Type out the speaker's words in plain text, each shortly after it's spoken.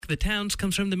of the Towns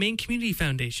comes from the Maine Community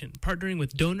Foundation, partnering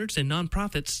with donors and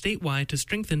nonprofits statewide to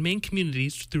strengthen Maine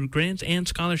communities through grants and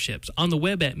scholarships. On the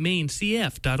web at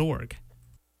mainecf.org.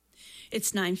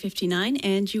 It's 9:59,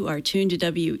 and you are tuned to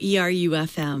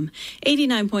WERU-FM,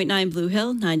 89.9 Blue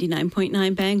Hill,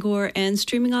 99.9 Bangor, and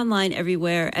streaming online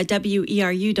everywhere at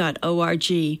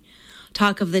WERU.org.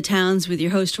 Talk of the Towns with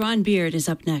your host, Ron Beard, is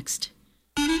up next.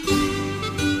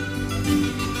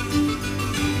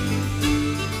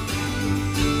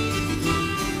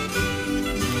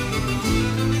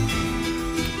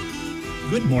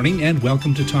 Good morning, and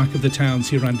welcome to Talk of the Towns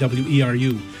here on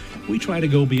WERU. We try to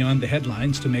go beyond the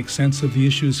headlines to make sense of the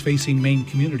issues facing Maine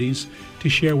communities, to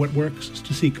share what works,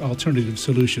 to seek alternative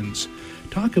solutions.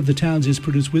 Talk of the Towns is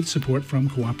produced with support from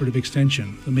Cooperative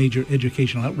Extension, the major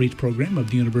educational outreach program of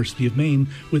the University of Maine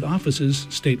with offices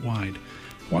statewide.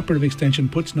 Cooperative Extension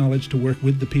puts knowledge to work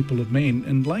with the people of Maine,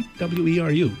 and like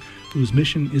WERU, whose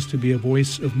mission is to be a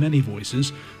voice of many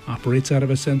voices, operates out of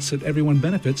a sense that everyone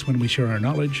benefits when we share our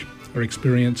knowledge, our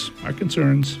experience, our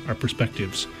concerns, our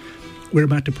perspectives. We're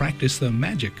about to practice the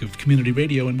magic of community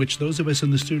radio, in which those of us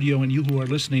in the studio and you who are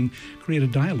listening create a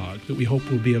dialogue that we hope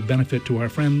will be of benefit to our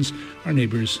friends, our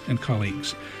neighbors, and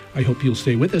colleagues. I hope you'll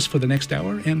stay with us for the next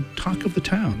hour and talk of the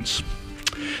towns.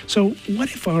 So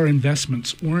what if our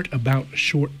investments weren't about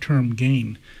short-term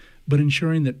gain, but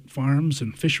ensuring that farms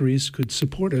and fisheries could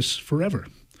support us forever?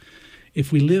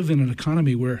 If we live in an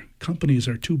economy where companies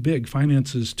are too big,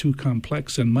 finances too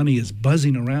complex, and money is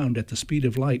buzzing around at the speed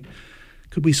of light,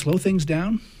 could we slow things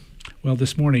down? Well,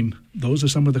 this morning, those are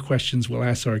some of the questions we'll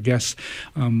ask our guests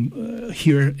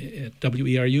here at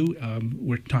WERU.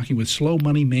 We're talking with Slow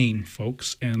Money Maine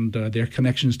folks and their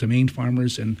connections to Maine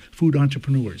farmers and food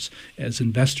entrepreneurs as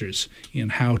investors in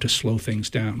how to slow things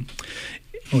down.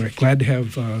 We're glad to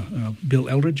have Bill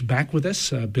Eldridge back with us.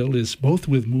 Bill is both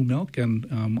with Moo Milk and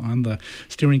on the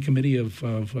steering committee of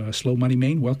Slow Money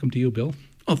Maine. Welcome to you, Bill.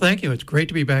 Well, thank you. It's great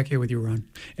to be back here with you, Ron.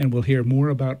 And we'll hear more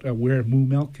about where Moo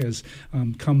Milk has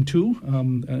come to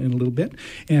in a little bit.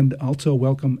 And also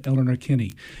welcome Eleanor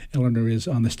Kinney. Eleanor is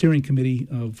on the steering committee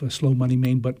of Slow Money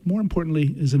Maine, but more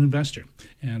importantly is an investor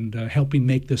and helping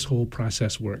make this whole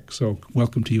process work. So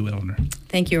welcome to you, Eleanor.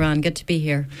 Thank you, Ron. Good to be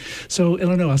here. So,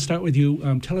 Eleanor, I'll start with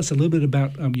you. Tell us a little bit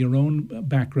about your own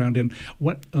background and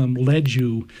what led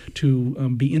you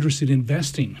to be interested in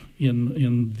investing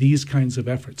in these kinds of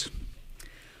efforts.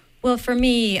 Well, for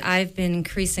me, I've been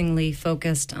increasingly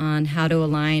focused on how to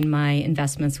align my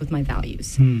investments with my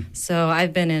values. So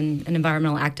I've been an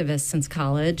environmental activist since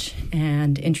college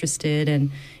and interested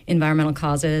in environmental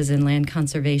causes and land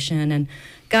conservation, and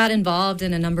got involved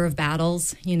in a number of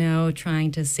battles,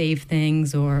 trying to save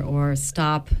things or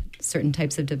stop certain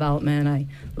types of development. I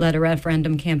led a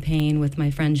referendum campaign with my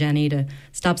friend Jenny to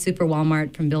stop Super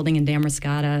Walmart from building in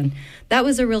Damariscotta, and that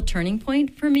was a real turning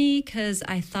point for me because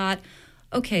I thought,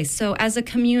 okay, so as a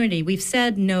community, we've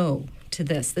said no to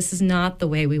this. This is not the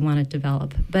way we want to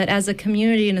develop. But as a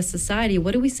community and a society,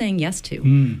 what are we saying yes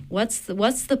to? What's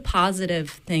the positive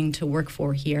thing to work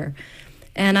for here?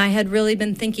 And I had really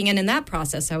been thinking, and in that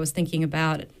process, I was thinking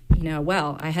about, I own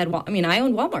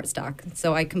Walmart stock.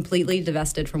 So I completely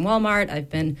divested from Walmart. I've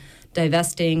been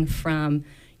divesting from,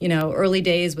 early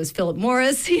days was Philip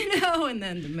Morris, and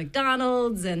then the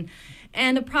McDonald's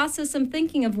and a process I'm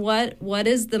thinking of what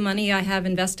is the money I have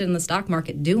invested in the stock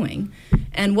market doing,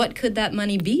 and what could that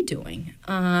money be doing?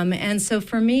 And so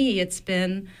for me, it's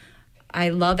been, I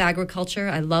love agriculture.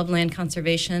 I love land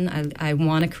conservation. I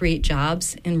want to create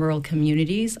jobs in rural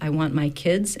communities. I want my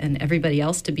kids and everybody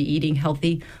else to be eating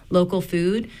healthy local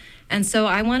food. And so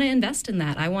I want to invest in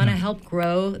that. I want to help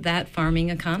grow that farming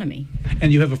economy.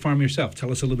 And you have a farm yourself.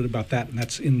 Tell us a little bit about that. And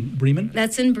that's in Bremen?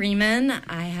 That's in Bremen.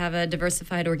 I have a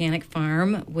diversified organic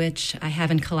farm, which I have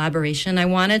in collaboration. I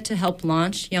wanted to help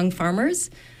launch young farmers.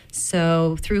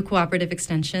 So through Cooperative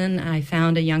Extension, I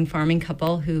found a young farming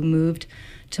couple who moved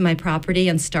to my property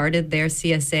and started their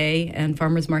CSA and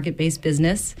farmers market-based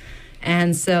business.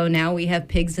 And so now we have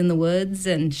pigs in the woods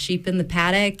and sheep in the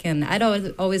paddock. And I'd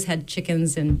always had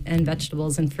chickens and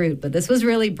vegetables and fruit, but this was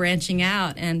really branching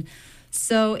out. And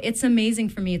so it's amazing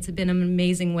for me. It's been an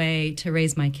amazing way to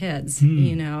raise my kids,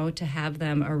 to have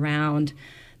them around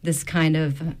this kind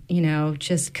of,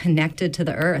 just connected to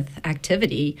the earth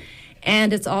activity.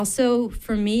 And it's also,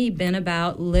 for me, been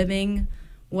about living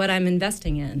what I'm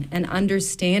investing in and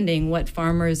understanding what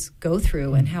farmers go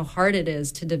through and how hard it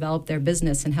is to develop their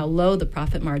business and how low the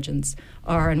profit margins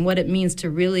are and what it means to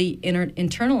really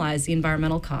internalize the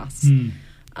environmental costs.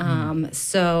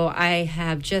 So I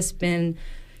have just been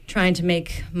trying to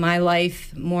make my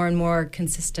life more and more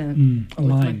consistent.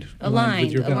 Alignment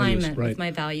Alignment right. with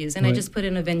my values. And I just put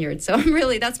in a vineyard. So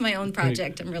that's my own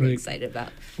project I'm really excited about.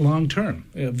 Long term.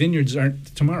 Vineyards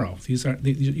aren't tomorrow.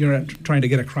 You're not trying to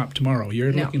get a crop tomorrow.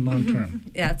 You're looking long term.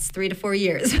 Yeah, it's 3 to 4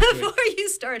 years before you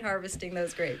start harvesting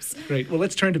those grapes. Great. Well,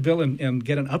 let's turn to Bill and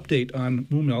get an update on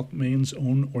Moo Milk. Maine's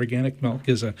own organic milk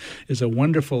is a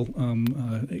wonderful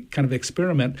kind of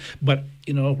experiment. But,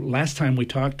 last time we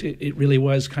talked, it really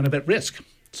was kind of at risk.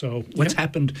 So what's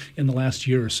happened in the last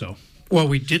year or so? Well,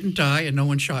 we didn't die and no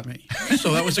one shot me.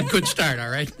 So that was a good start, all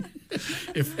right?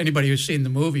 If anybody who's seen the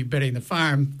movie Betting the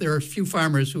Farm, there are a few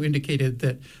farmers who indicated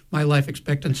that my life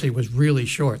expectancy was really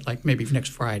short, like maybe next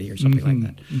Friday or something like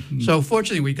that. Mm-hmm. So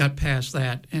fortunately, we got past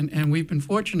that. And we've been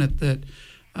fortunate that,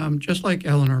 just like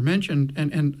Eleanor mentioned,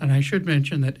 and I should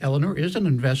mention that Eleanor is an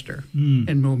investor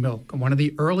in Moo Milk, one of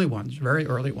the early ones, very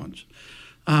early ones.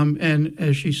 And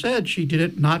as she said, she did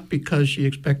it not because she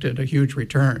expected a huge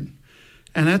return.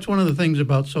 And that's one of the things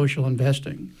about social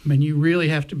investing. I mean, you really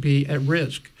have to be at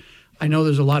risk. I know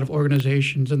there's a lot of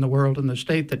organizations in the world and the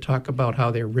state that talk about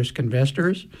how they're risk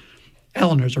investors.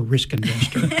 Eleanor's a risk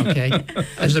investor, okay,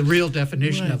 as the real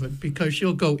definition of it, because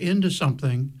she'll go into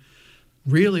something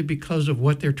really because of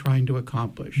what they're trying to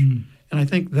accomplish. And I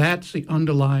think that's the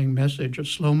underlying message of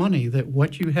Slow Money, that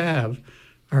what you have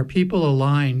are people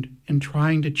aligned in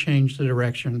trying to change the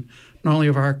direction, not only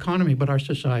of our economy, but our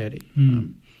society.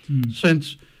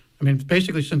 Since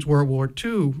World War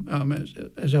II,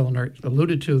 as Eleanor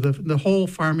alluded to, the whole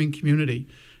farming community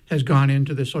has gone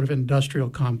into this sort of industrial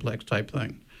complex type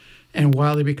thing. And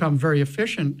while they become very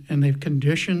efficient and they've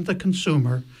conditioned the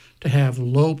consumer to have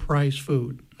low-price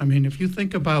food. I mean, if you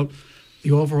think about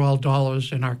the overall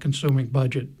dollars in our consuming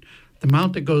budget, the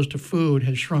amount that goes to food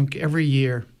has shrunk every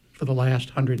year for the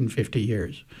last 150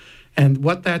 years. And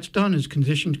what that's done is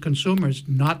conditioned consumers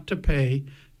not to pay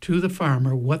to the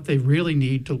farmer what they really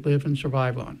need to live and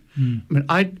survive on. I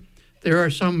mean, there are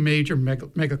some major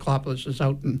megalopolises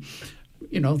out in,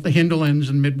 the hinterlands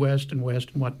and Midwest and West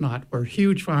and whatnot, where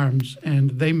huge farms,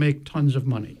 and they make tons of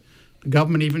money. The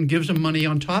government even gives them money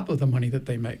on top of the money that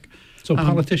they make. So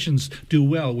politicians do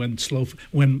well when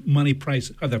the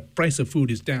price of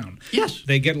food is down. Yes,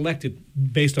 they get elected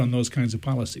based on those kinds of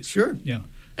policies. Sure. Yeah.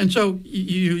 And so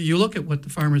you look at what the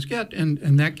farmers get,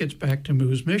 and that gets back to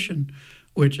Moo's mission,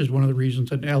 which is one of the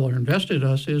reasons that Eller invested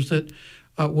us, is that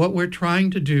what we're trying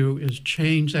to do is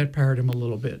change that paradigm a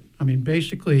little bit. I mean,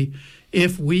 basically,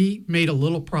 if we made a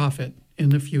little profit in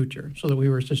the future so that we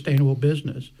were a sustainable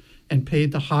business and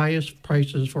paid the highest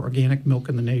prices for organic milk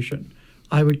in the nation,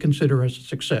 I would consider us a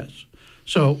success.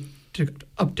 So to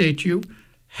update you,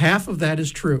 half of that is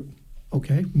true,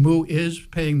 okay? Moo is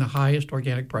paying the highest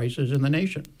organic prices in the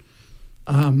nation.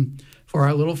 For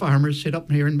our little farmers sit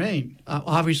up here in Maine.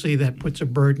 Obviously, that puts a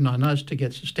burden on us to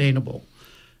get sustainable.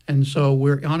 And so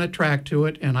we're on a track to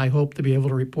it, and I hope to be able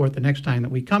to report the next time that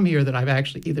we come here that I've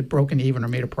actually either broken even or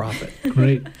made a profit.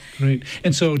 Great.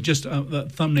 And so just a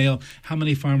thumbnail, how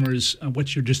many farmers,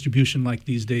 what's your distribution like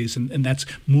these days? And that's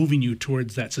moving you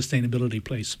towards that sustainability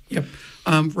place. Yep.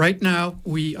 Right now,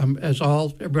 we, as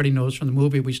everybody knows from the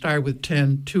movie, we started with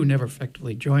 10. 2 never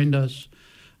effectively joined us.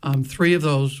 3 of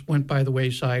those went by the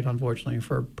wayside, unfortunately,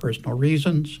 for personal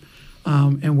reasons.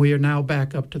 And we are now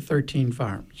back up to 13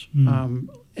 farms.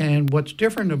 And what's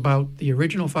different about the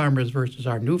original farmers versus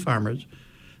our new farmers,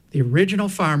 the original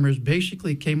farmers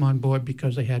basically came on board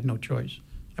because they had no choice.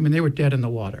 I mean, they were dead in the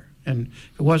water. And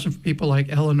if it wasn't for people like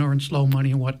Eleanor and Slow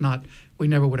Money and whatnot, we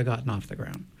never would have gotten off the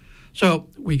ground. So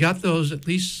we got those at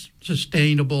least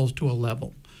sustainable to a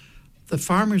level. The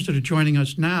farmers that are joining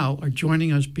us now are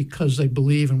joining us because they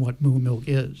believe in what Moo Milk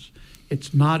is.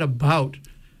 It's not about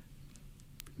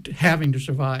having to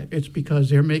survive. It's because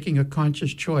they're making a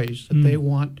conscious choice that they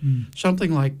want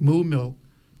something like Moo Milk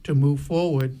to move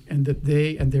forward, and that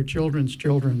they and their children's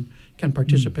children can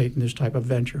participate in this type of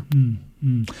venture.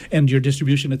 And your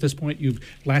distribution at this point,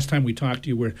 last time we talked,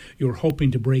 you were hoping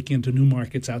to break into new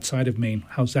markets outside of Maine.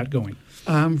 How's that going?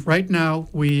 Right now,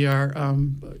 we are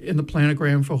in the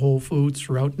planogram for Whole Foods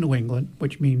throughout New England,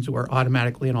 which means we're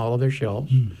automatically in all of their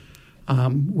shelves.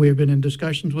 We've been in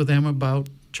discussions with them about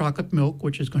chocolate milk,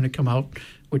 which is going to come out,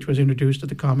 which was introduced at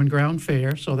the Common Ground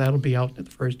Fair, so that'll be out at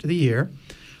the first of the year.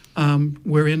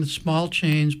 We're in small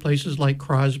chains, places like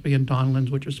Crosby and Donlands,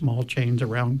 which are small chains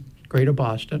around Greater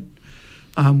Boston.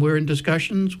 We're in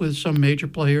discussions with some major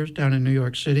players down in New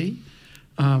York City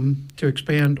to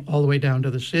expand all the way down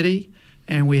to the city,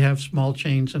 and we have small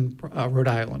chains in Rhode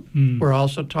Island. We're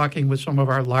also talking with some of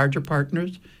our larger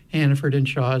partners, Hannaford and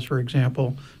Shaw's, for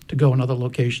example, to go in other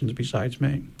locations besides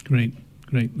Maine. Great.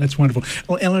 Great. That's wonderful.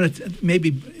 Well, Eleanor,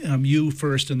 maybe you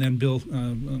first and then Bill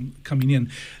coming in.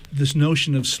 This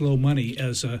notion of slow money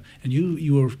and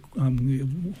you were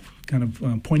kind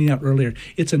of pointing out earlier,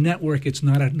 it's a network, it's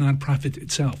not a nonprofit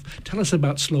itself. Tell us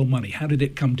about slow money. How did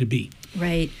it come to be?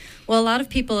 Right. Well, a lot of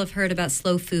people have heard about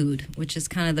slow food, which is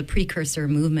kind of the precursor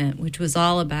movement, which was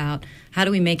all about how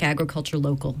do we make agriculture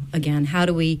local again? How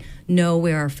do we know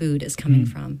where our food is coming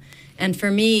from? And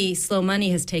for me, slow money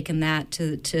has taken that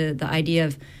to the idea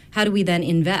of how do we then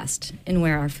invest in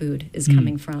where our food is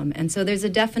coming from? And so there's a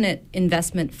definite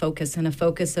investment focus and a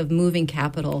focus of moving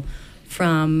capital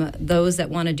from those that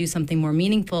want to do something more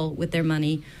meaningful with their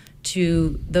money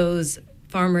to those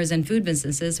farmers and food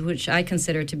businesses, which I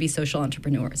consider to be social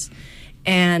entrepreneurs.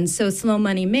 And so Slow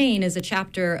Money Maine is a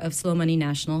chapter of Slow Money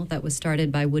National that was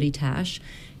started by Woody Tash.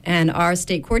 And our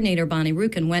state coordinator, Bonnie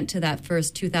Rukin, went to that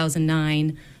first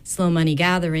 2009 Slow Money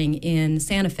gathering in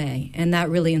Santa Fe. And that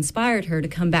really inspired her to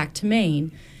come back to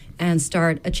Maine and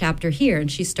start a chapter here.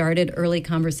 And she started early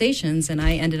conversations. And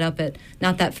I ended up at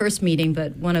not that first meeting,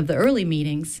 but one of the early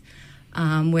meetings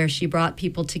where she brought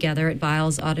people together at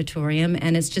Viles Auditorium.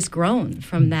 And it's just grown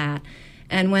from that.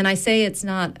 And when I say it's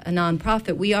not a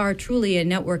nonprofit, we are truly a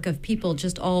network of people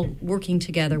just all working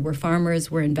together. We're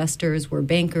farmers, we're investors, we're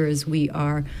bankers, we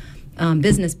are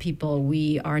business people,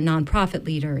 we are nonprofit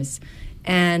leaders.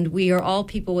 And we are all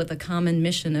people with a common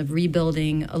mission of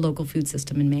rebuilding a local food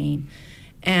system in Maine.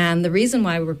 And the reason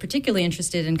why we're particularly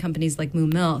interested in companies like Moo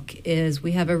Milk is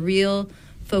we have a real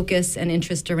focus and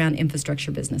interest around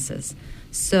infrastructure businesses.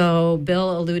 So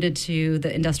Bill alluded to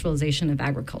the industrialization of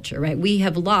agriculture, right? We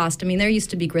have lost, there used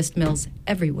to be grist mills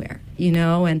everywhere,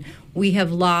 and we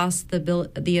have lost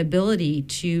the ability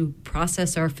to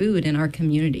process our food in our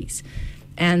communities.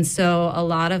 And so a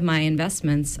lot of my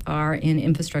investments are in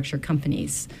infrastructure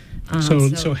companies.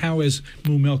 So how is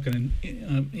Moo Milk an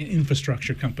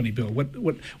infrastructure company, Bill?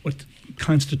 What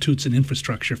constitutes an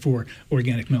infrastructure for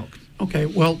organic milk? Okay,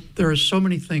 well, there are so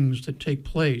many things that take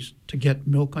place to get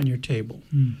milk on your table.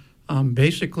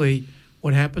 Basically,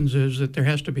 what happens is that there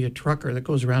has to be a trucker that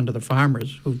goes around to the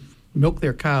farmers who milk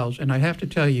their cows. And I have to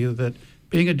tell you that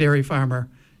being a dairy farmer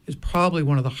is probably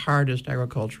one of the hardest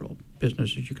agricultural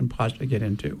businesses you can possibly get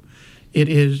into. It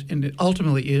is, and it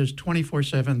ultimately is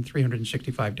 24/7,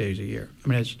 365 days a year.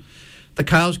 It's the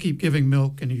cows keep giving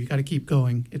milk, and you got to keep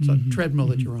going. It's a treadmill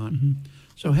that you're on.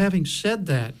 So having said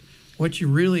that, what you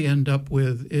really end up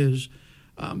with is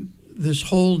this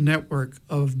whole network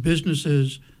of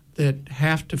businesses that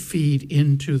have to feed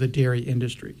into the dairy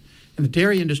industry. And the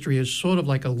dairy industry is sort of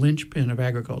like a linchpin of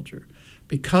agriculture.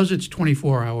 Because it's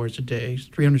 24 hours a day,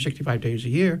 365 days a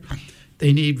year,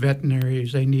 they need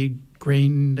veterinaries, they need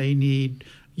grain, they need,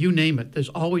 you name it. There's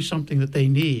always something that they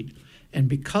need. And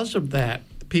because of that,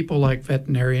 people like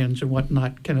veterinarians and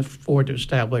whatnot can afford to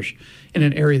establish in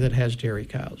an area that has dairy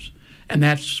cows. And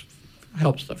that's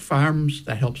helps the farms,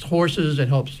 that helps horses, it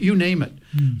helps, you name it.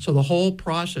 So the whole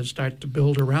process starts to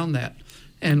build around that.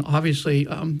 And obviously,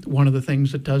 one of the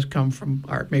things that does come from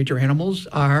our major animals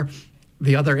are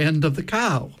the other end of the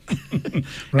cow.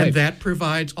 Right. And that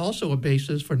provides also a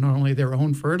basis for not only their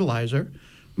own fertilizer,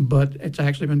 but it's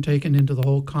actually been taken into the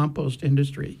whole compost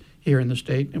industry here in the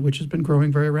state, which has been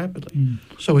growing very rapidly.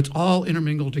 So it's all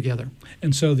intermingled together.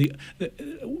 And so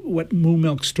what Moo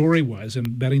Milk's story was,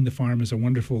 and Betting the Farm is a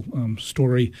wonderful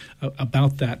story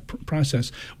about that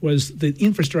process, was the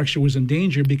infrastructure was in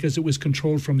danger because it was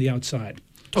controlled from the outside.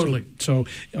 Totally. So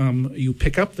you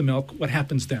pick up the milk, what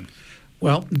happens then?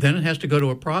 Well, then it has to go to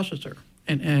a processor.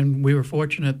 And we were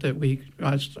fortunate that we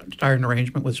started an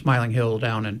arrangement with Smiling Hill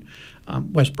down in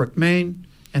Westbrook, Maine,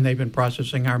 and they've been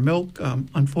processing our milk.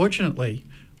 Unfortunately,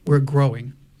 we're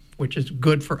growing, which is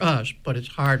good for us, but it's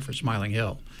hard for Smiling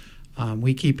Hill.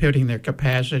 We keep hitting their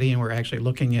capacity, and we're actually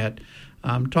looking at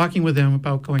talking with them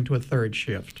about going to a third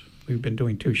shift. We've been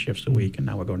doing 2 shifts a week, and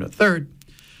now we're going to a third.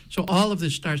 So all of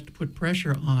this starts to put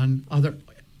pressure on other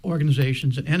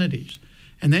organizations and entities.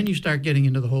 And then you start getting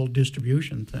into the whole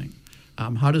distribution thing.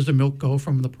 How does the milk go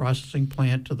from the processing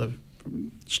plant to the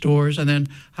stores, and then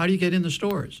how do you get in the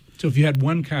stores? So if you had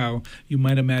one cow, you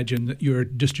might imagine that your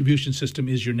distribution system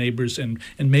is your neighbors and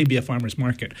maybe a farmer's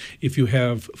market. If you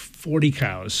have 40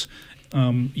 cows,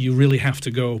 you really have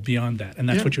to go beyond that, and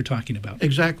that's what you're talking about.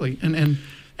 Exactly. And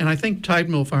I think Tide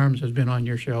Mill Farms has been on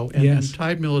your show, and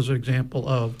Tide Mill is an example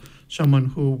of someone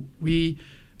who we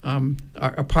are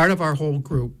a part of our whole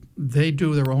group. They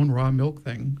do their own raw milk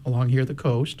thing along here the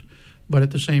coast. But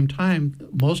at the same time,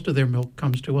 most of their milk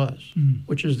comes to us,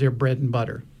 which is their bread and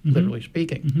butter, literally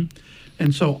speaking.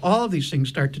 And so all of these things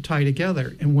start to tie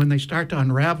together. And when they start to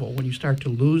unravel, when you start to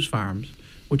lose farms,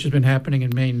 which has been happening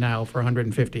in Maine now for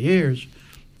 150 years,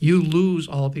 you lose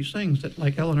all of these things that,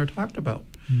 like Eleanor talked about.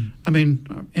 I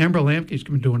mean, Amber Lamke's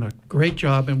been doing a great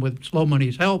job, and with Slow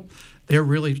Money's help, they're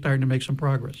really starting to make some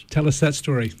progress. Tell us that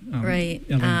story. Right.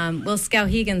 Well,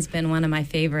 Skowhegan's been one of my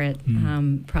favorite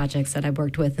projects that I've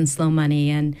worked with in Slow Money.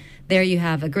 And there you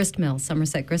have a grist mill,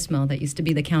 Somerset Grist Mill, that used to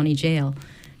be the county jail.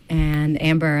 And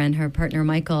Amber and her partner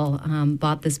Michael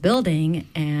bought this building,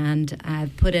 and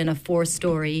I've put in a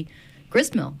 4-story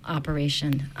grist mill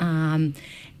operation.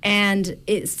 And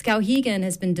Skowhegan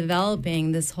has been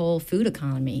developing this whole food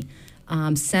economy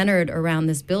centered around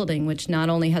this building, which not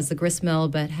only has the grist mill,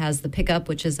 but has the pickup,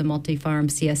 which is a multi-farm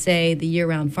CSA. The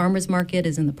year-round farmers market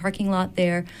is in the parking lot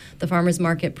there. The farmers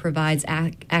market provides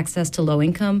access to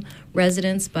low-income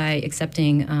residents by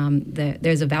accepting,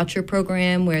 there's a voucher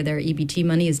program where their EBT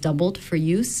money is doubled for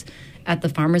use at the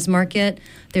farmers market.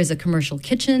 There's a commercial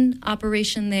kitchen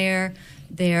operation there.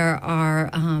 There are...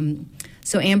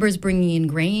 So Amber's bringing in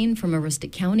grain from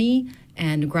Aroostook County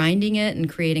and grinding it and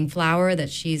creating flour that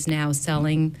she's now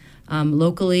selling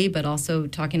locally, but also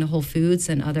talking to Whole Foods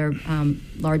and other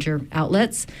larger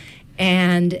outlets.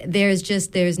 And there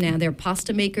are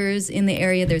pasta makers in the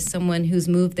area. There's someone who's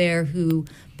moved there who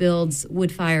builds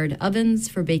wood-fired ovens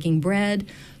for baking bread.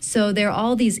 So there are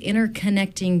all these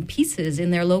interconnecting pieces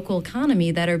in their local economy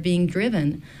that are being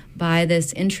driven by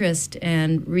this interest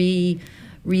and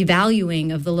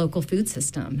revaluing of the local food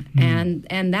system.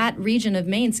 And that region of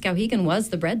Maine, Skowhegan, was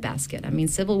the breadbasket. I mean,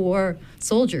 Civil War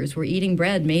soldiers were eating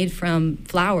bread made from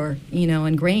flour,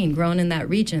 and grain grown in that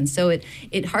region. So it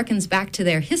harkens back to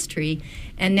their history,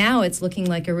 and now it's looking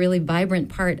like a really vibrant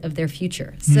part of their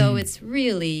future. So it's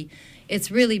really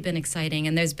been exciting,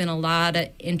 and there's been a lot of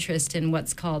interest in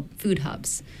what's called food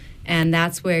hubs. And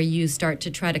that's where you start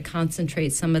to try to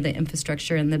concentrate some of the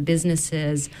infrastructure and the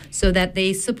businesses so that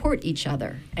they support each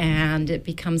other. And it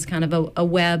becomes kind of a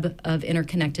web of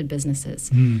interconnected businesses.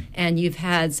 And you've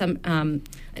had an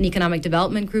economic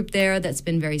development group there that's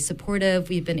been very supportive.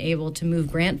 We've been able to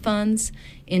move grant funds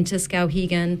into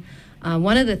Skowhegan.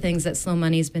 One of the things that Slow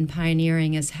Money's been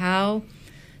pioneering is how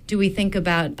do we think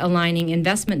about aligning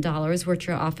investment dollars, which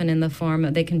are often in the form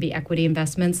of, they can be equity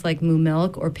investments like Moo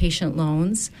Milk or patient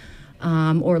loans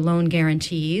or loan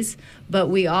guarantees. But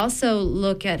we also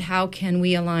look at how can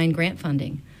we align grant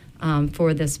funding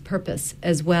for this purpose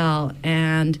as well.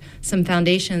 And some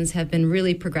foundations have been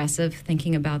really progressive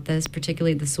thinking about this,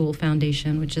 particularly the Sewell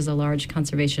Foundation, which is a large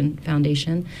conservation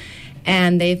foundation.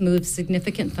 And they've moved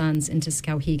significant funds into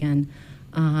Skowhegan.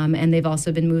 And they've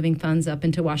also been moving funds up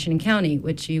into Washington County,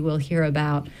 which you will hear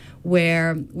about,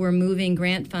 where we're moving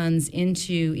grant funds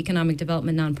into economic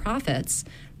development nonprofits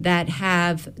that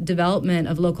have development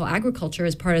of local agriculture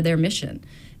as part of their mission.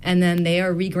 And then they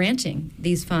are re-granting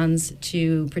these funds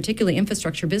to particularly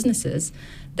infrastructure businesses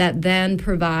that then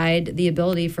provide the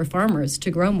ability for farmers to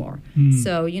grow more.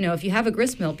 So, if you have a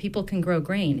grist mill, people can grow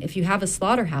grain. If you have a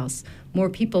slaughterhouse, more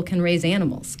people can raise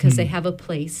animals because they have a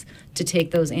place to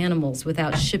take those animals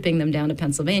without shipping them down to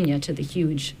Pennsylvania to the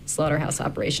huge slaughterhouse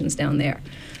operations down there.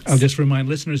 I'll just remind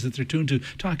listeners that they're tuned to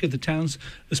Talk of the Towns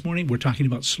this morning. We're talking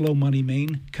about Slow Money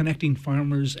Maine, connecting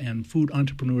farmers and food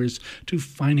entrepreneurs to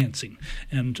financing.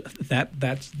 And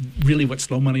that's really what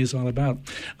Slow Money is all about.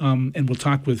 And we'll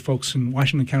talk with folks in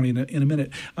Washington County in a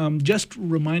minute. Just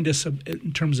remind us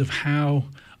in terms of how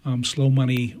Slow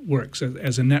Money works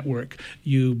as a network.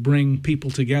 You bring people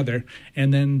together,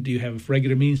 and then do you have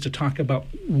regular meetings to talk about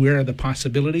where are the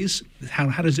possibilities?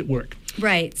 How does it work?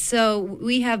 Right. So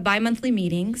we have bi-monthly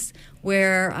meetings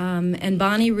where, and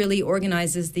Bonnie really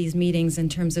organizes these meetings in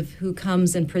terms of who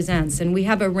comes and presents. And we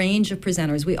have a range of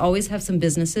presenters. We always have some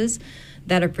businesses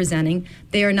that are presenting.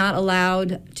 They are not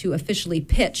allowed to officially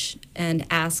pitch and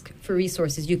ask for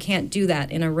resources. You can't do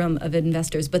that in a room of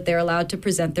investors, but they're allowed to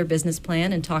present their business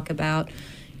plan and talk about,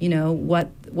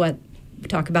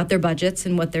 talk about their budgets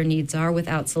and what their needs are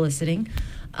without soliciting.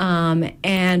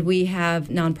 And we have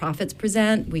nonprofits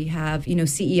present. We have,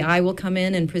 CEI will come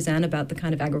in and present about the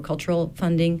kind of agricultural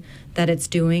funding that it's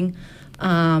doing.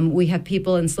 We have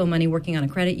people in Slow Money working on a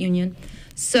credit union.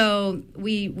 So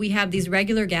we have these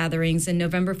regular gatherings. And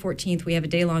November 14th, we have a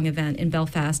day-long event in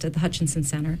Belfast at the Hutchinson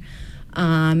Center.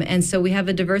 And so we have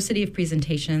a diversity of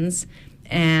presentations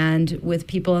and with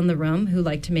people in the room who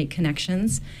like to make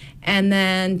connections. And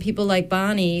then people like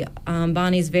Bonnie.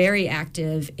 Bonnie's very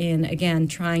active in, again,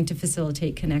 trying to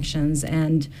facilitate connections.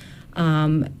 And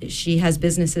she has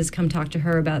businesses come talk to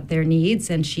her about their needs,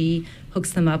 and she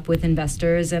hooks them up with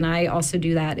investors. And I also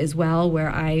do that as well, where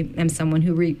I am someone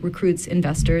who recruits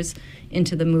investors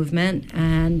into the movement.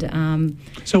 And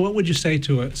so what would you say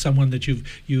to someone that you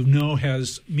know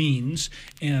has means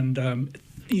and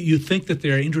You think that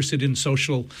they're interested in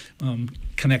social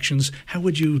connections. How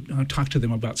would you talk to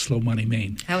them about Slow Money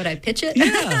Maine? How would I pitch it?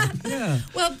 Yeah.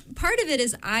 Well, part of it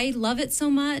is I love it so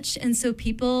much, and so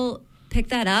people pick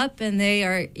that up, and they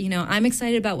are, I'm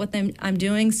excited about what I'm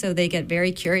doing, so they get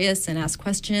very curious and ask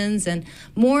questions, and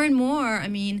more, I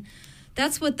mean,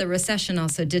 that's what the recession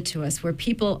also did to us, where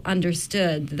people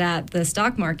understood that the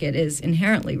stock market is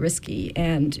inherently risky,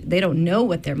 and they don't know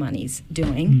what their money's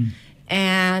doing.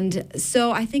 And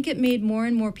so I think it made more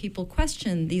and more people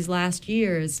question these last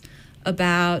years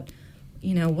about,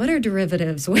 what are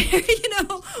derivatives? Where,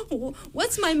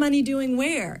 what's my money doing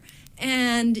where?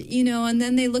 And, and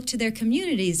then they look to their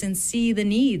communities and see the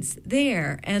needs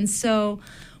there. And so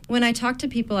when I talk to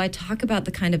people, I talk about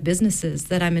the kind of businesses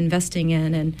that I'm investing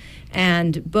in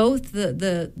and both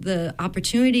the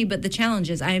opportunity but the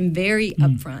challenges. I am very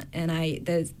upfront. And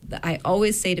I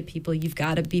always say to people, you've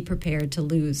got to be prepared to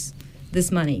lose this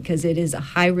money because it is a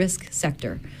high-risk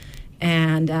sector.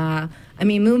 And,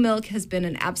 Moo Milk has been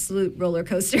an absolute roller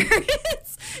coaster.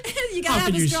 You gotta How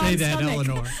can have a you strong say that, stomach.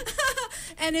 Eleanor?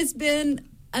 And it's been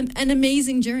an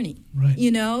amazing journey. Right.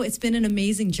 It's been an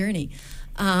amazing journey.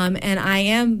 And I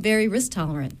am very risk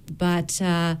tolerant, but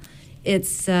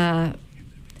it's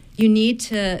you need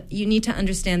to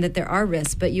understand that there are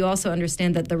risks, but you also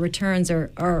understand that the returns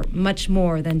are much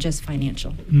more than just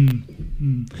financial.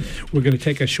 We're going to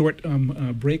take a short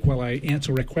break while I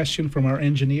answer a question from our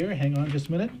engineer. Hang on just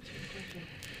a minute.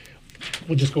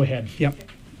 We'll just go ahead. Yep.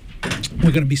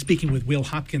 We're going to be speaking with Will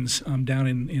Hopkins down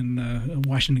in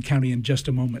Washington County in just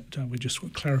a moment. We're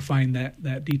just clarifying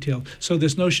that detail. So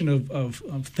this notion of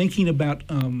thinking about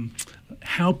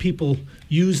how people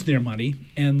use their money,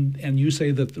 and you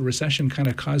say that the recession kind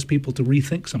of caused people to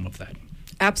rethink some of that.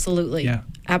 Absolutely. Yeah.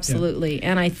 Absolutely.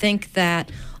 Yeah. And I think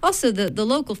that also the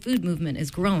local food movement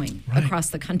is growing across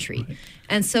the country. Right.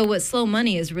 And so what Slow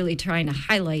Money is really trying to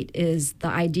highlight is the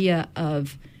idea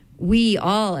of we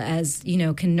all, as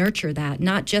can nurture that,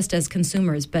 not just as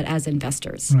consumers, but as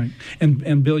investors. Right.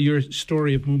 And Bill, your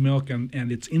story of Moo Milk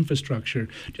and its infrastructure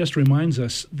just reminds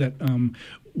us that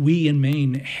we in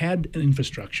Maine had an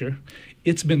infrastructure.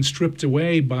 It's been stripped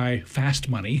away by fast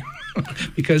money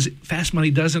because fast money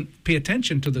doesn't pay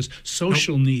attention to the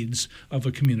social needs of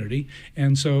a community.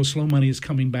 And so Slow Money is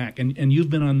coming back. And you've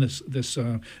been on this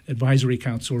advisory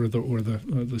council or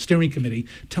the steering committee.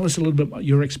 Tell us a little bit about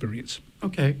your experience.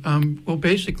 Okay. Well,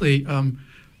 basically,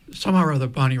 somehow or other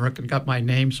Bonnie Rookin got my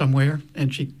name somewhere,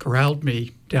 and she corralled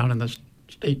me down in the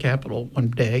state capitol one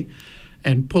day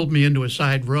and pulled me into a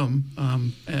side room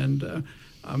and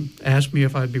asked me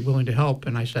if I'd be willing to help,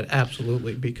 and I said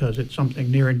absolutely, because it's something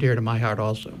near and dear to my heart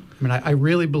also. I mean, I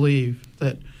really believe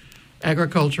that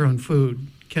agriculture and food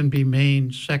can be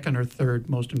Maine's second or third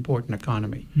most important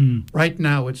economy. Right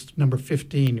now, it's number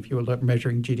 15 if you were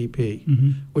measuring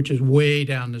GDP, which is way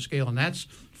down the scale, and that's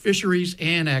fisheries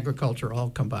and agriculture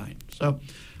all combined. So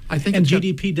I think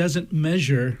GDP doesn't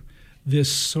measure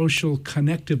this social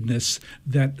connectiveness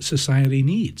that society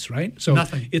needs, right? So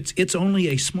nothing. It's only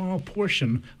a small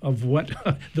portion of what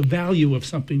the value of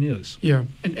something is. Yeah,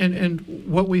 and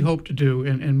what we hope to do,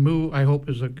 and Moo, I hope,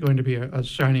 is going to be a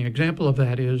shining example of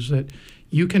that, is that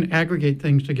you can aggregate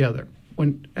things together.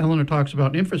 When Eleanor talks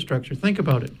about infrastructure, think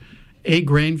about it. A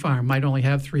grain farm might only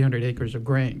have 300 acres of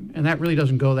grain, and that really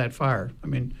doesn't go that far. I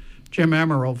mean, Jim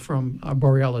Amaral from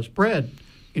Borealis Bread,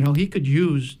 he could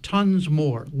use tons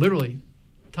more, literally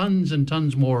tons and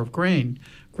tons more of grain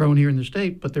grown here in the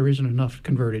state, but there isn't enough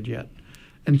converted yet.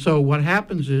 And so what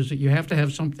happens is that you have to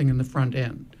have something in the front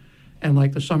end. And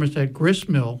like the Somerset Grist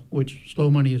Mill, which Slow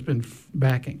Money has been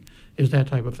backing, is that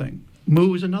type of thing.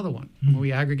 Moo is another one.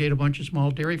 We aggregate a bunch of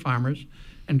small dairy farmers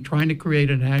and trying to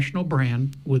create a national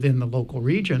brand within the local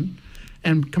region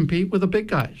and compete with the big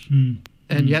guys.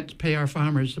 And yet pay our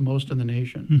farmers the most in the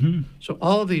nation. So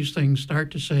all of these things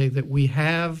start to say that we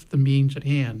have the means at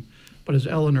hand. But as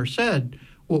Eleanor said,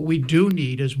 what we do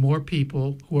need is more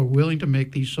people who are willing to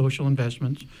make these social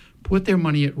investments, put their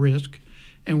money at risk.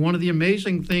 And one of the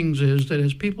amazing things is that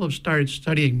as people have started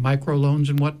studying microloans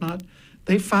and whatnot,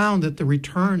 they found that the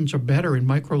returns are better in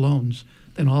microloans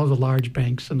than all of the large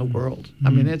banks in the world. I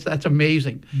mean, that's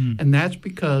amazing. And that's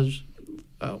because,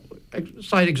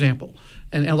 side example,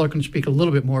 and Eleanor can speak a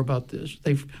little bit more about this.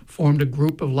 They've formed a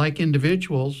group of like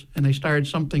individuals, and they started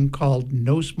something called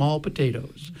No Small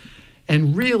Potatoes.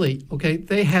 And really,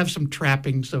 they have some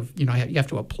trappings of, you have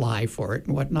to apply for it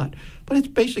and whatnot. But it's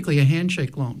basically a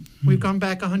handshake loan. We've gone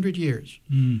back 100 years.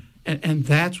 And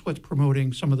that's what's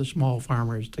promoting some of the small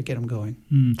farmers to get them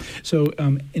going. So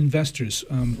investors,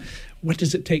 what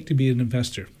does it take to be an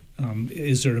investor?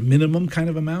 Is there a minimum kind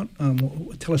of amount?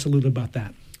 Tell us a little about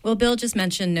that. Well, Bill just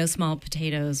mentioned No Small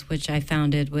Potatoes, which I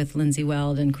founded with Lindsay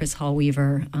Weld and Chris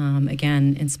Hall-Weaver,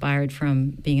 again, inspired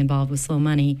from being involved with Slow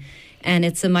Money. And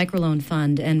it's a microloan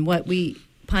fund. And what we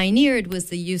pioneered was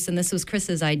the use, and this was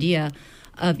Chris's idea,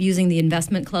 of using the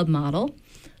investment club model,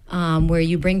 where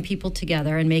you bring people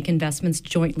together and make investments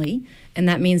jointly. And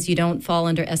that means you don't fall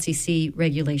under SEC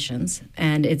regulations.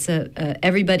 And it's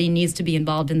everybody needs to be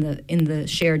involved in the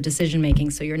shared decision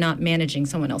making, so you're not managing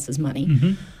someone else's money.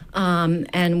 Mm-hmm.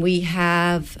 And we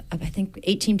have, I think,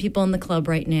 18 people in the club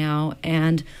right now.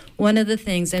 And one of the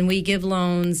things, and we give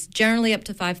loans generally up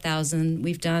to $5,000.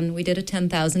 We did a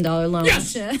 $10,000 loan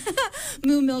to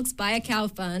Moo Milk's Buy a Cow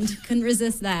Fund. Couldn't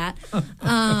resist that.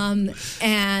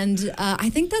 And I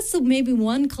think that's maybe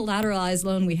one collateralized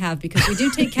loan we have, because we do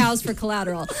take cows for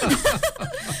collateral.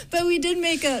 But we did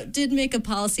make a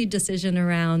policy decision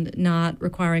around not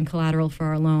requiring collateral for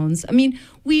our loans. I mean,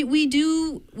 we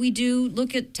do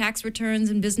look at tax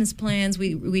returns and business plans.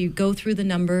 We go through the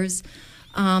numbers.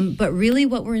 But really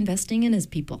what we're investing in is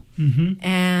people. Mm-hmm.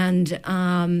 And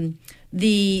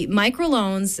the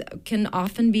microloans can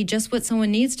often be just what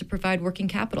someone needs to provide working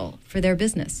capital for their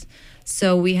business.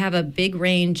 So we have a big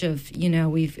range of,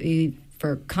 we've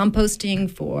for composting,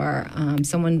 for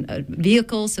someone a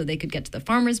vehicle so they could get to the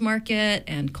farmer's market,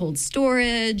 and cold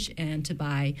storage, and to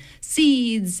buy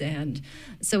seeds. And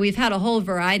so we've had a whole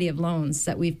variety of loans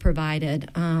that we've provided.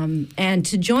 And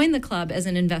to join the club as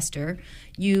an investor,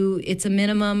 it's a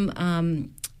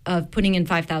minimum of putting in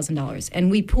 $5,000,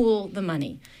 and we pool the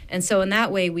money. And so in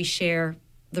that way, we share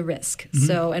the risk. Mm-hmm.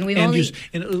 So, and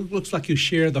it looks like you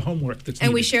share the homework that's needed.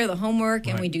 And we share the homework,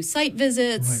 right. And we do site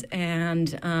visits, right.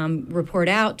 And report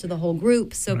out to the whole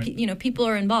group. So, right. People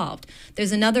are involved.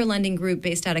 There's another lending group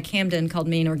based out of Camden called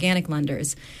Maine Organic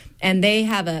Lenders, and they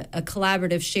have a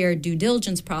collaborative shared due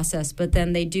diligence process, but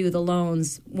then they do the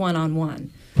loans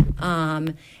one-on-one.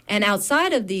 And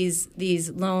outside of these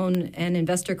loan and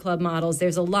investor club models,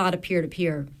 there's a lot of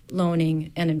peer-to-peer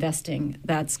loaning and investing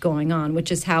that's going on, which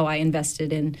is how I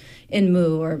invested in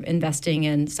Moo, or investing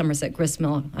in Somerset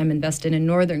Gristmill. I'm invested in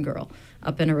Northern Girl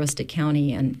up in Aroostook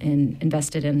County, and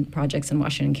invested in projects in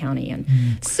Washington County. And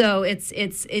so it's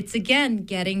again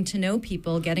getting to know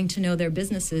people, getting to know their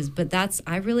businesses. But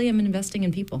I really am investing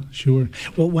in people. Sure.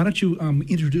 Well, why don't you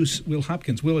introduce Will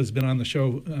Hopkins? Will has been on the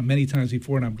show many times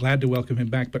before, and I'm glad to welcome him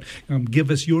back. But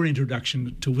give us your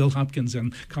introduction to Will Hopkins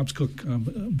and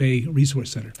Cobscook Bay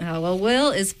Resource Center. Well, Will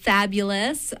is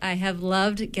fabulous. I have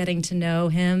loved getting to know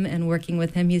him and working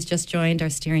with him. He's just joined our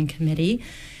steering committee.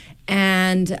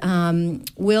 And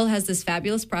Will has this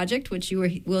fabulous project, which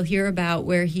you will hear about,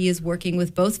 where he is working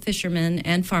with both fishermen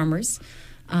and farmers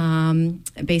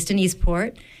based in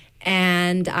Eastport.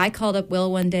 And I called up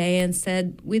Will one day and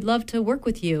said, we'd love to work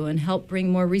with you and help bring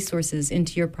more resources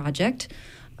into your project,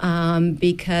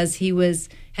 because he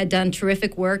had done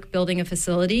terrific work building a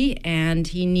facility, and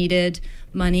he needed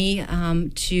money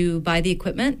to buy the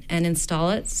equipment and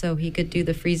install it so he could do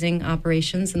the freezing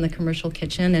operations in the commercial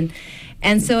kitchen.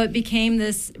 And so it became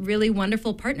this really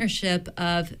wonderful partnership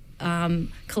of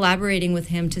collaborating with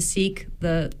him to seek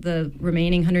the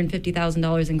remaining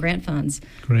 $150,000 in grant funds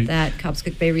that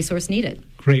Cobscook Bay Resource needed.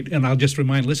 Great. And I'll just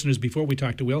remind listeners before we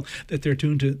talk to Will that they're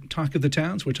tuned to Talk of the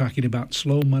Towns. We're talking about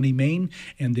Slow Money Maine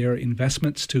and their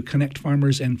investments to connect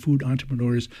farmers and food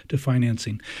entrepreneurs to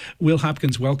financing. Will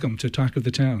Hopkins, welcome to Talk of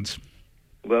the Towns.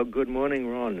 Well, good morning,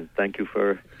 Ron. Thank you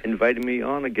for inviting me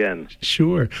on again.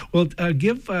 Sure. Well,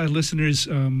 give listeners,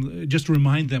 just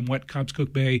remind them what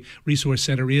Cobscook Bay Resource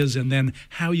Center is, and then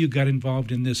how you got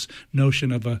involved in this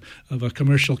notion of a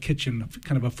commercial kitchen,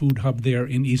 kind of a food hub there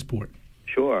in Eastport.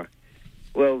 Sure.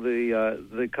 Well,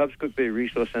 the Cobscook Bay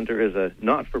Resource Center is a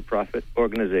not-for-profit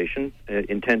organization,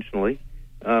 intentionally.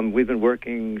 We've been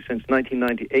working since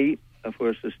 1998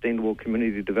 for sustainable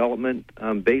community development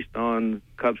based on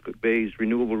Cobscook Bay's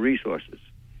renewable resources.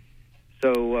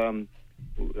 So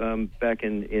back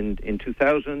in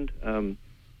 2000,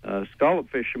 scallop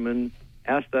fishermen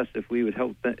asked us if we would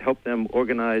help them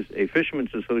organize a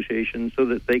fishermen's association so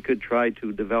that they could try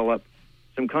to develop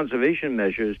some conservation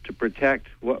measures to protect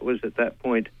what was at that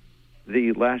point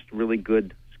the last really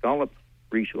good scallop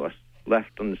resource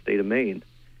left on the state of Maine.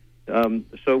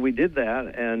 So we did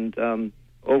that, and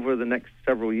over the next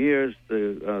several years,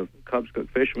 the Cobscook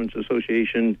Fishermen's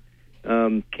Association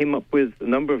came up with a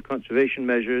number of conservation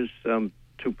measures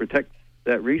to protect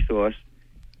that resource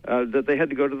that they had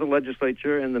to go to the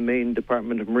legislature and the Maine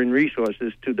Department of Marine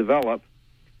Resources to develop.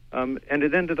 And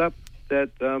it ended up that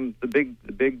the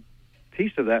big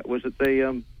piece of that was that they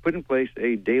put in place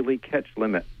a daily catch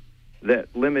limit that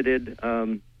limits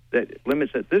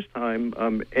at this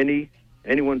time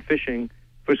anyone fishing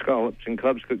for scallops in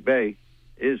Cubscook Bay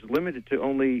is limited to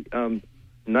only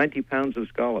 90 pounds of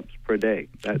scallops per day.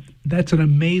 That's an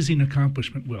amazing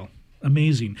accomplishment, Will.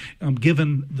 Amazing,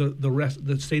 given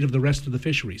the state of the rest of the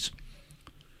fisheries.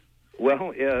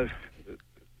 Well,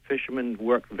 fishermen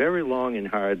work very long and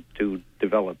hard to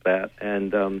develop that,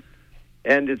 and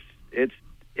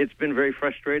it's been very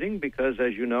frustrating because,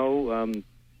 as you know,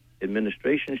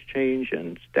 administrations change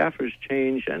and staffers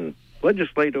change and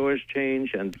legislators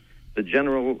change, and the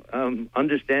general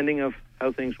understanding of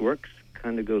how things works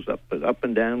kind of goes up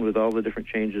and down with all the different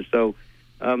changes. So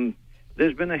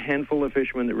there's been a handful of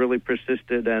fishermen that really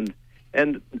persisted, and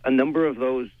a number of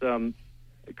those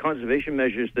conservation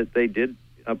measures that they did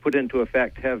put into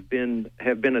effect have been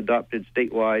adopted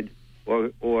statewide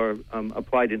or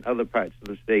applied in other parts of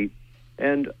the state.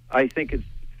 And I think it's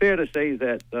fair to say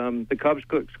that the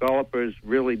Cubscook scallopers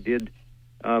really did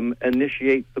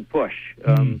initiate the push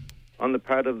on the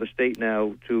part of the state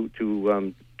now to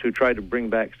try to bring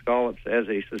back scallops as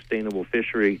a sustainable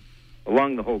fishery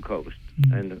along the whole coast.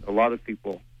 And a lot of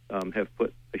people have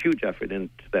put a huge effort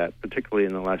into that, particularly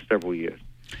in the last several years.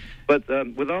 But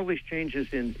with all these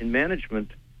changes in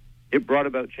management, it brought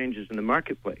about changes in the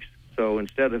marketplace. So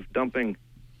instead of dumping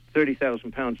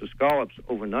 30,000 pounds of scallops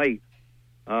overnight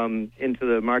into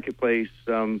the marketplace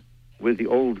with the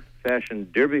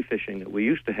old-fashioned derby fishing that we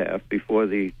used to have before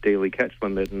the daily catch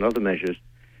limit and other measures,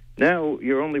 now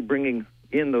you're only bringing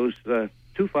in those 2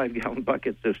 5-gallon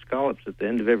buckets of scallops at the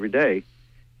end of every day.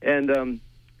 And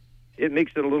it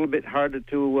makes it a little bit harder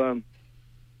to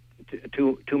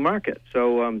market.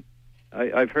 So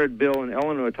I've heard Bill and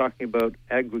Eleanor talking about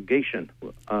aggregation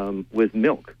with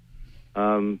milk,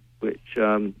 which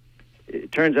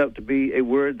it turns out to be a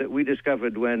word that we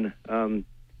discovered when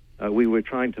we were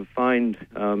trying to find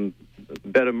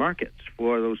better markets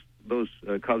for those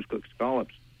Cubscook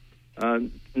scallops.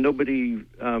 Nobody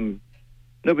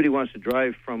wants to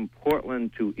drive from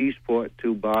Portland to Eastport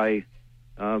to buy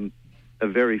a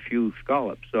very few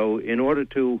scallops. So in order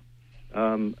to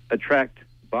attract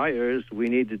buyers, we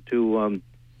needed to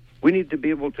be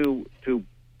able to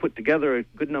put together a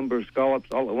good number of scallops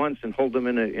all at once and hold them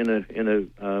in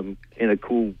a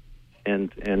cool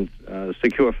and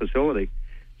secure facility.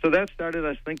 So that started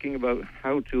us thinking about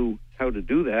how to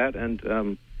do that.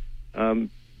 And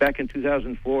back in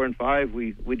 2004 and 5,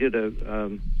 we did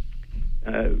a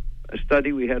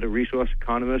study. We had a resource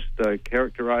economist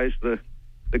characterize the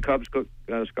Cubscook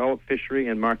scallop fishery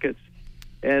and markets,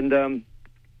 and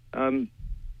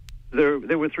there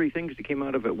were 3 things that came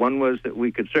out of it. One was that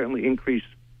we could certainly increase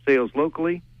sales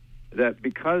locally, that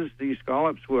because these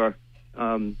scallops were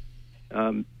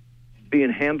being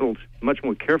handled much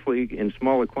more carefully in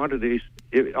smaller quantities,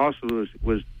 it also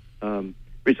was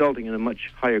resulting in a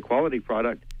much higher quality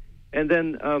product. And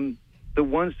then the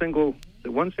one single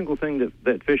thing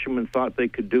that fishermen thought they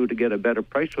could do to get a better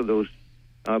price for those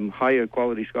higher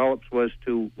quality scallops was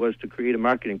to create a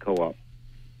marketing co-op.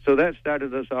 So that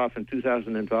started us off in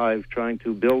 2005, trying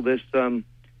to build this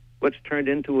what's turned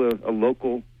into a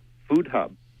local food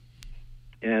hub.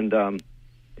 And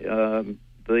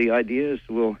the idea is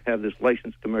we'll have this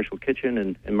licensed commercial kitchen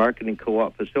and marketing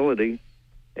co-op facility,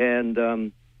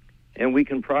 and we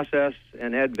can process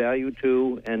and add value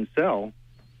to and sell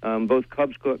both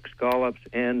Cubscook scallops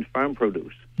and farm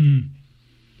produce.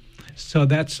 So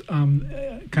that's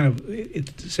kind of,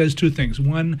 it says 2 things.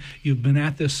 One, you've been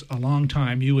at this a long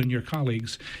time, you and your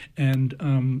colleagues, and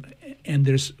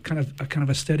there's kind of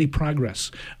a steady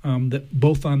progress that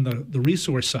both on the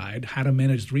resource side, how to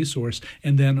manage the resource,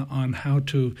 and then on how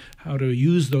to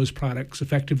use those products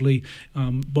effectively,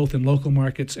 both in local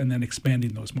markets and then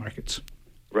expanding those markets.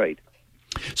 Right.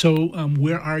 So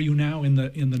where are you now in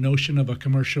the notion of a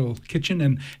commercial kitchen,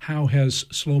 and how has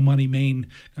Slow Money Maine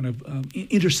kind of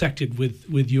intersected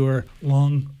with your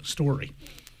long story?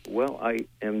 Well, I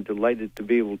am delighted to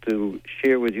be able to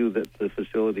share with you that the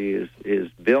facility is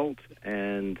built,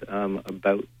 and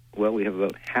we have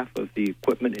about half of the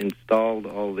equipment installed.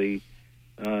 All the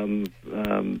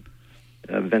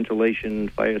ventilation,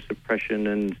 fire suppression,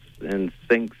 and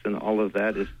sinks and all of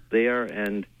that is there,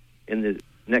 and in the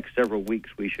next several weeks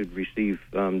we should receive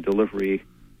delivery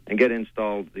and get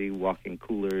installed the walk-in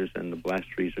coolers and the blast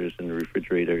freezers and the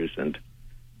refrigerators and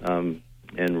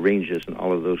ranges and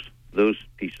all of those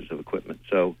pieces of equipment.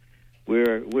 So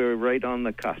we're right on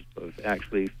the cusp of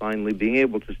actually finally being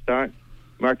able to start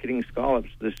marketing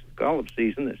scallops this scallop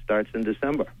season that starts in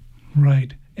December.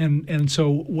 Right. And so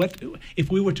what if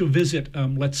we were to visit,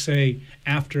 let's say,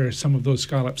 after some of those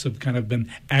scallops have kind of been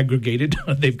aggregated,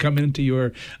 they've come into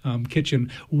your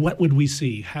kitchen, what would we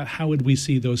see? How would we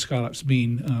see those scallops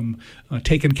being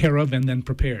taken care of and then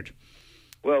prepared?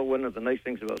 Well, one of the nice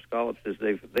things about scallops is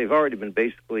they've already been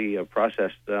basically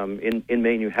processed. In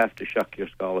Maine, you have to shuck your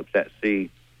scallops at sea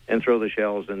and throw the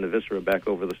shells and the viscera back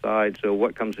over the side. So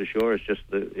what comes ashore is just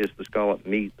the scallop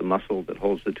meat, the muscle that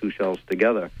holds the two shells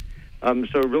together.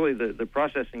 So really, the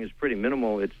processing is pretty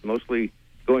minimal. It's mostly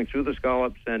going through the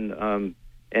scallops and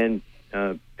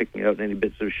picking out any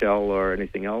bits of shell or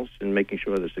anything else, and making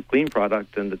sure there's a clean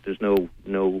product and that there's no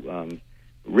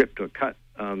ripped or cut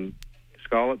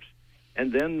scallops.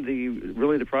 And then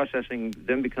the processing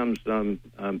then becomes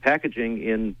packaging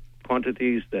in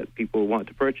quantities that people want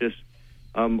to purchase,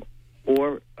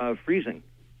 or freezing.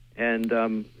 And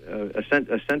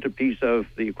a centerpiece of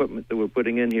the equipment that we're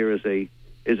putting in here is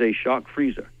a shock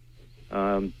freezer,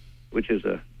 which is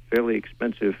a fairly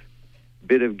expensive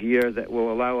bit of gear that will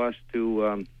allow us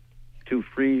to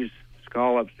freeze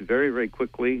scallops very, very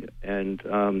quickly. And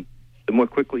the more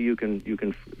quickly you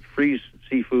can freeze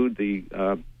seafood,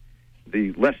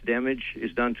 the less damage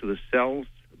is done to the cells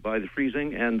by the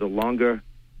freezing, and the longer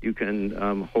you can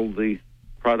hold the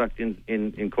product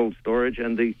in cold storage,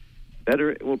 and the better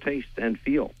it will taste and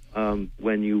feel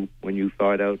when you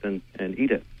thaw it out and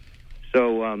eat it.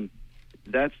 So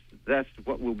that's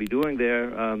what we'll be doing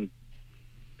there,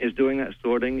 is doing that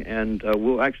sorting, and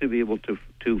we'll actually be able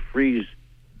to freeze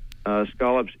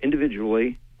scallops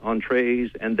individually on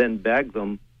trays and then bag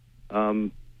them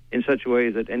in such a way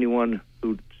that anyone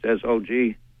who says, "Oh,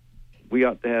 gee, we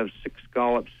ought to have 6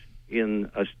 scallops in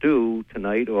a stew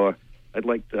tonight," or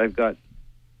I've got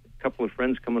a couple of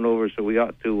friends coming over, so we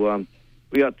ought to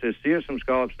sear some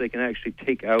scallops. They can actually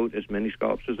take out as many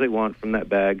scallops as they want from that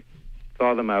bag,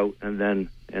 thaw them out, and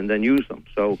then use them.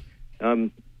 So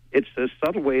it's a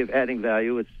subtle way of adding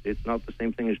value. It's not the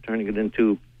same thing as turning it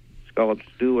into scallop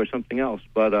stew or something else,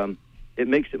 but it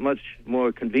makes it much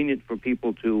more convenient for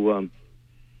people to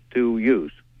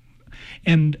use.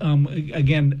 And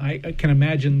again, I can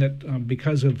imagine that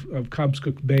because of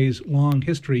Cobscook Bay's long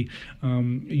history,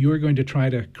 you're going to try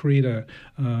to create a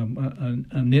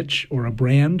niche or a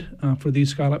brand for these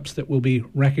scallops that will be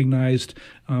recognized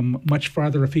much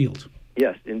farther afield.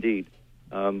 Yes, indeed.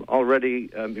 Already,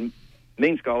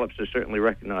 Maine scallops are certainly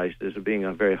recognized as being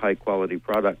a very high-quality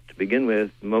product to begin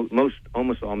with.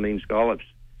 Almost all Maine scallops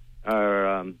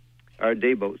are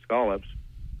dayboat scallops,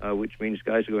 which means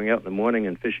guys are going out in the morning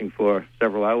and fishing for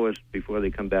several hours before they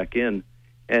come back in.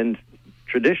 And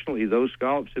traditionally, those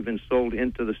scallops have been sold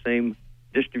into the same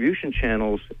distribution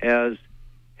channels as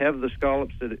have the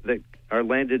scallops that are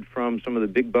landed from some of the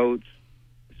big boats,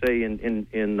 say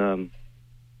in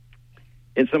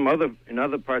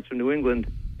other parts of New England.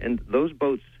 And those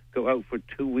boats go out for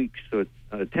 2 weeks, or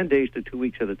 10 days to 2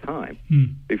 weeks at a time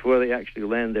before they actually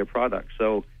land their product.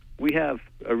 So we have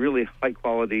a really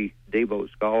high-quality dayboat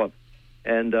scallop,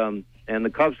 and the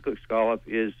Cobscook scallop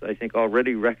is, I think,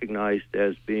 already recognized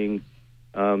as being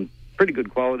pretty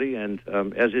good quality, and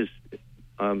as is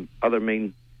other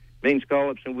Maine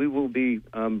scallops, and we will be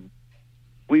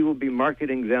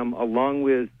marketing them along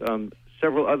with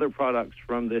several other products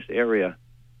from this area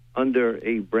under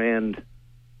a brand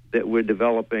that we're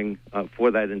developing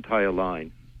for that entire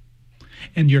line.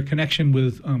 And your connection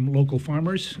with local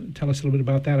farmers, tell us a little bit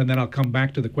about that, and then I'll come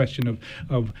back to the question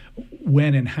of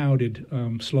when and how did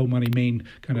Slow Money Maine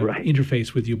kind of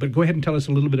interface with you. But go ahead and tell us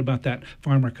a little bit about that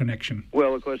farmer connection.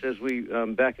 Well, of course, as we,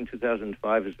 back in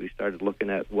 2005, as we started looking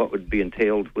at what would be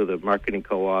entailed with a marketing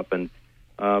co-op and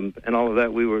all of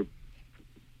that, we were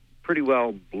pretty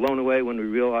well blown away when we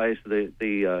realized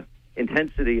the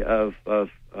intensity of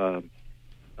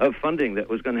funding that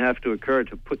was going to have to occur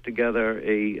to put together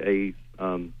a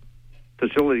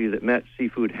facility that met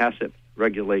seafood HACCP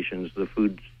regulations, the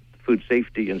food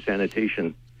safety and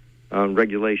sanitation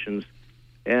regulations.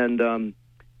 And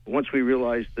once we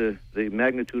realized the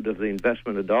magnitude of the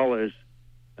investment of dollars,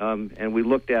 and we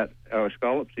looked at our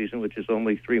scallop season, which is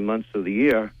only 3 months of the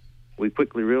year, we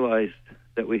quickly realized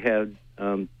that we had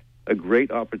a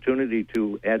great opportunity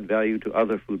to add value to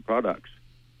other food products.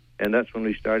 And that's when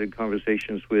we started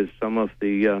conversations with some of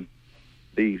the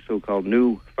so-called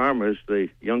new farmers, the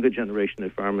younger generation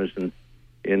of farmers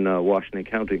in Washington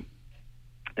County.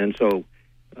 And so,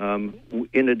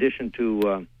 in addition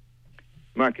to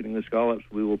marketing the scallops,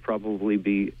 we will probably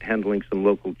be handling some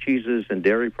local cheeses and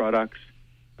dairy products,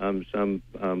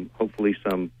 hopefully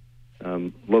some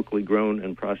locally grown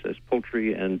and processed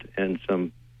poultry, and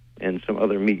some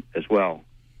other meat as well.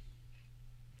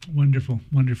 Wonderful.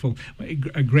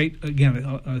 A great, again,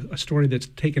 a story that's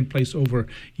taken place over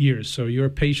years. So your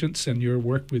patience and your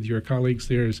work with your colleagues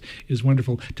there is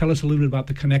wonderful. Tell us a little bit about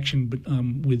the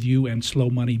connection with you and Slow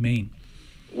Money Maine.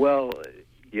 Well,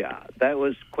 yeah, that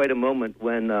was quite a moment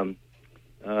when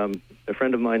a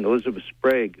friend of mine, Elizabeth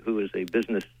Sprague, who is a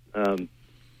business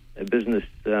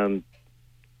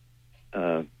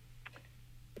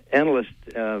analyst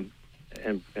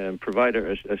and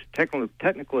provider, a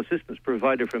technical assistance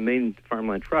provider for Maine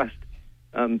Farmland Trust,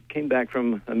 came back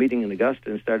from a meeting in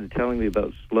Augusta and started telling me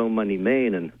about Slow Money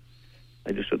Maine, and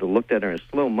I just sort of looked at her and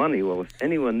slow money. Well, if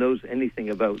anyone knows anything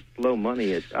about slow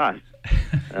money, it's us.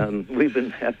 We've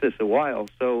been at this a while,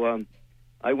 so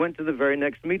I went to the very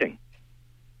next meeting.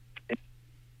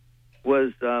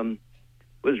 Was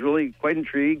really quite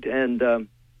intrigued, and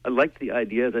I liked the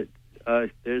idea that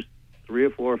there's 3 or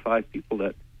 4 or 5 people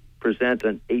that present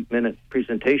an 8-minute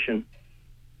presentation,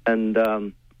 and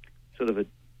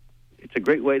it's a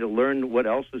great way to learn what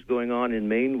else is going on in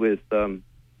Maine with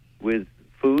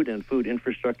food and food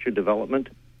infrastructure development.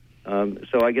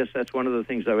 So I guess that's one of the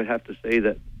things I would have to say,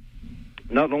 that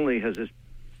not only has this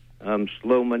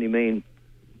Slow Money Maine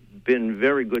been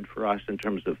very good for us in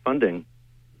terms of funding,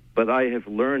 but I have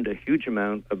learned a huge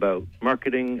amount about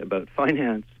marketing, about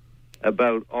finance,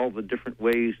 about all the different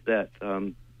ways that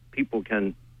people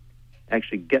can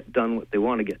actually get done what they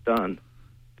want to get done,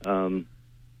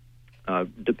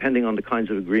 depending on the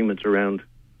kinds of agreements around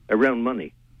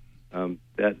money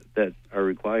that are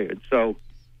required. So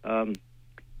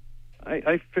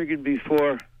I figured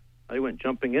before I went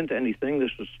jumping into anything,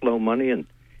 this was slow money, and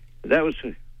that was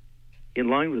in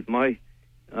line with my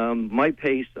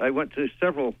pace. I went to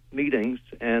several meetings,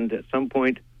 and at some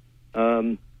point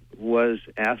was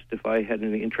asked if I had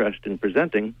any interest in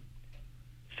presenting.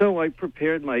 So I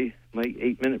prepared my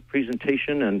 8-minute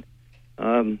presentation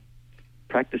and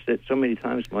practiced it so many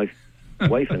times my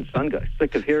wife and son got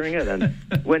sick of hearing it, and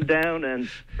went down and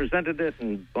presented it,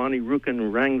 and Bonnie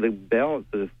Rukin rang the bell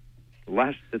at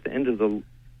the end of the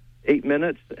 8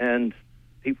 minutes, and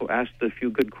people asked a few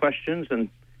good questions, and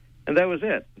that was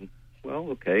it. Well,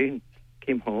 okay,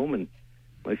 came home, and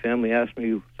my family asked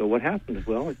me, so what happened?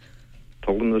 Well, I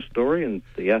told them the story, and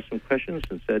they asked some questions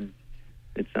and said,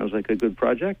 it sounds like a good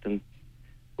project, and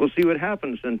we'll see what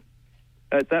happens. And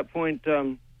at that point,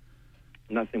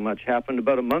 nothing much happened.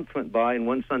 About a month went by, and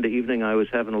one Sunday evening I was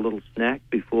having a little snack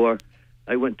before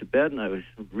I went to bed, and I was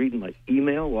reading my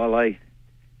email while I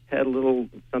had a little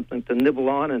something to nibble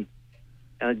on, and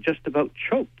I just about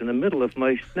choked in the middle of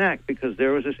my snack because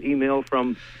there was this email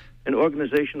from an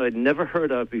organization I'd never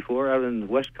heard of before out in the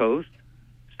West Coast,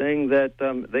 saying that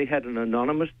they had an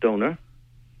anonymous donor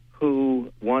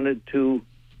who wanted to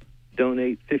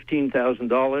donate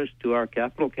 $15,000 to our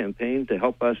capital campaign to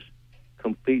help us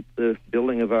complete the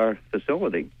building of our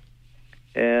facility.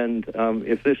 And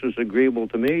if this was agreeable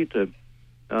to me, to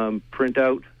print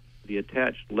out the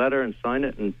attached letter and sign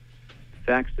it and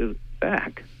fax it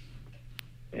back.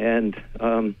 And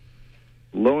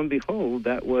lo and behold,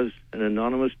 that was an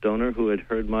anonymous donor who had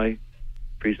heard my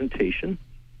presentation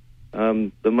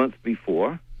the month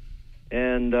before,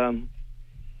 and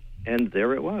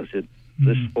there it was.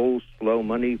 This whole slow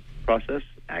money process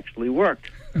actually worked.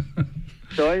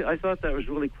 So I thought that was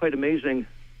really quite amazing,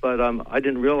 but I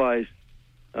didn't realize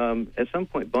at some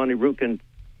point Bonnie Rukin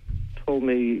told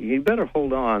me, you better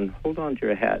hold on to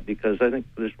your hat, because I think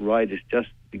this ride has just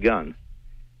begun.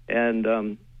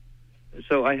 And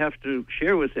so I have to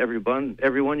share with everyone,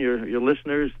 your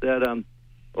listeners, that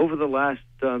over the last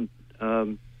 2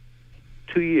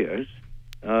 years,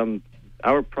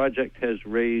 our project has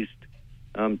raised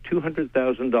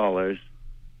 $200,000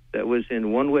 that was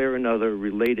in one way or another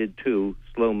related to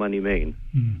Slow Money Maine.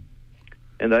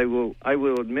 And I will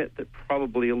admit that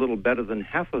probably a little better than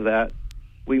half of that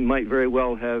we might very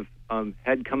well have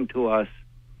had come to us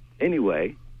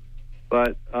anyway,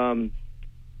 but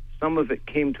some of it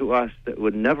came to us that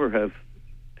would never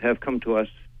have come to us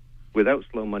without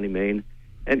Slow Money Maine,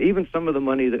 and even some of the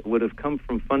money that would have come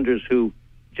from funders who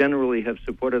generally have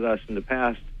supported us in the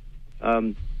past.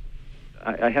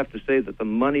 I have to say that the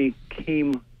money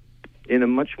came in a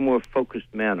much more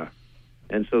focused manner.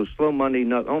 And so Slow Money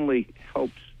not only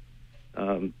helps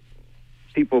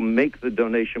people make the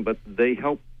donation, but they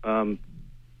help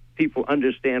people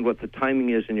understand what the timing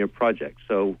is in your project.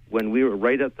 So when we were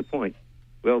right at the point,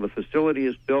 well, the facility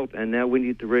is built, and now we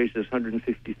need to raise this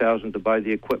 $150,000 to buy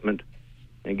the equipment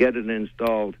and get it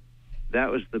installed, that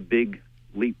was the big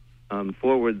leap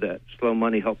forward that Slow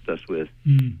Money helped us with.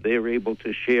 They were able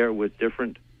to share with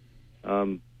different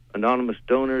anonymous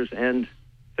donors and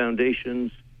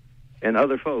foundations and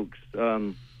other folks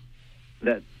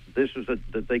that this was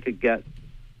that they could get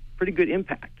pretty good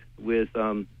impact with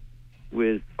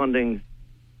funding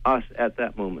us at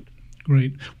that moment.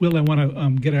 Great. Will, I want to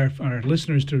get our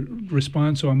listeners to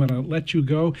respond, so I'm going to let you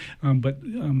go. But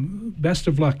best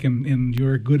of luck in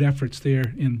your good efforts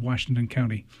there in Washington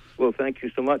County. Well, thank you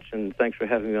so much, and thanks for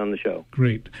having me on the show.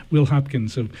 Great. Will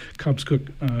Hopkins of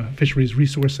Cubscook Fisheries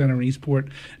Resource Center in Eastport,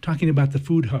 talking about the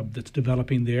food hub that's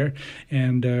developing there.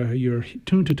 And you're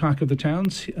tuned to Talk of the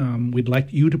Towns. We'd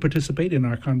like you to participate in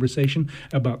our conversation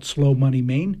about Slow Money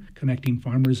Maine, connecting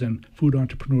farmers and food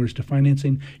entrepreneurs to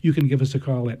financing. You can give us a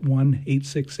call at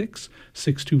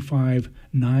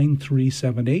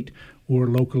 1-866-625-9378 or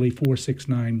locally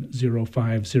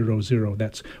 469-0500.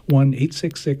 That's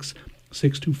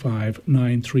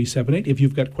 1-866-625-9378 if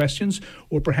you've got questions,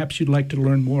 or perhaps you'd like to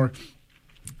learn more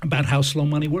about how slow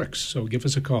money works. So give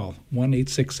us a call,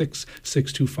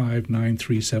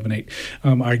 1-866-625-9378.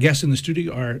 Our guests in the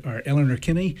studio are Eleanor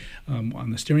Kinney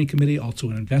on the steering committee, also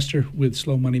an investor with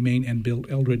Slow Money Maine, and Bill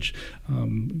Eldridge,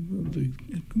 the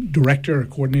director or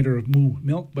coordinator of Moo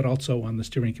Milk, but also on the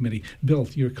steering committee. Bill,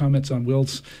 your comments on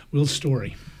Will's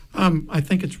story. I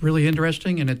think it's really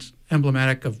interesting, and it's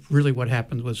emblematic of really what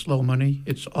happens with slow money.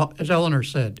 It's all, as Eleanor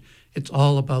said, it's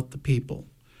all about the people,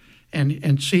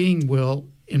 and seeing Will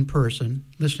in person,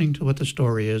 listening to what the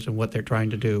story is and what they're trying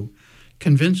to do,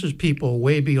 convinces people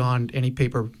way beyond any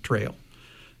paper trail.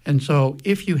 And so,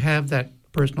 if you have that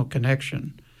personal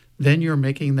connection, then you're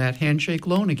making that handshake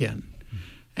loan again,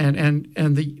 and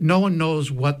no one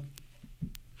knows what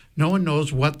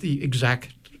the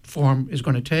exact form is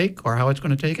going to take or how it's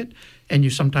going to take it, and you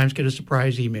sometimes get a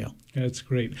surprise email. That's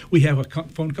great. We have a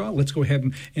phone call. Let's go ahead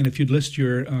and if you'd list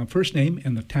your first name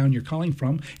and the town you're calling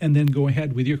from, and then go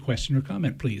ahead with your question or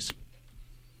comment, please.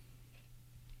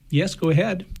 Yes, go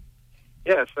ahead.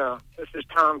 Yes, this is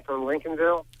Tom from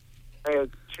Lincolnville. I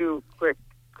had two quick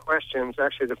questions.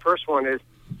 Actually, the first one is,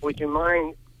 would you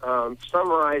mind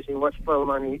summarizing what slow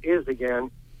money is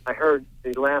again? I heard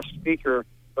the last speaker,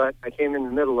 but I came in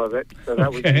the middle of it, so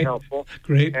that would be helpful.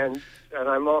 Great. And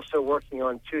I'm also working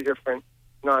on two different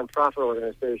nonprofit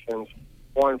organizations,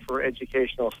 one for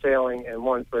educational sailing and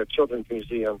one for a children's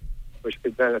museum, which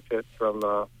could benefit from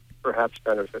perhaps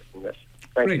benefit from this.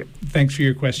 Thank you. Thanks for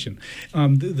your question.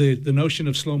 The notion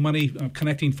of slow money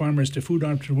connecting farmers to food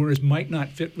entrepreneurs might not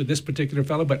fit with this particular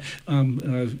fellow, but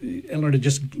Eleanor, to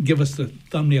just give us the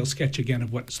thumbnail sketch again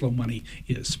of what slow money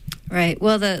is. Right.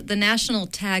 Well, the national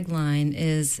tagline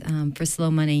is for slow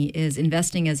money is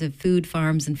investing as if food,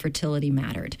 farms, and fertility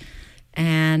mattered.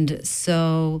 And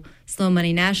so Slow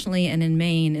Money nationally and in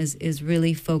Maine is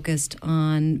really focused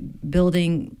on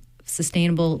building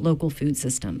sustainable local food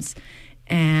systems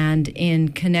and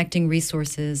in connecting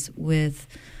resources with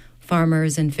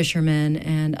farmers and fishermen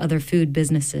and other food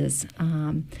businesses.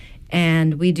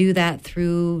 And we do that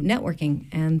through networking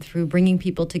and through bringing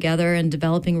people together and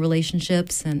developing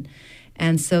relationships.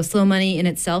 And so Slow Money in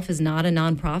itself is not a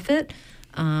nonprofit,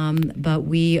 but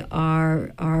we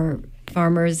are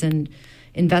farmers and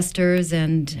investors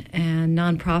and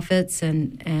nonprofits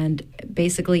and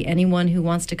basically anyone who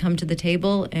wants to come to the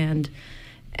table and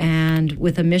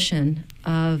with a mission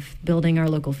of building our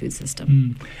local food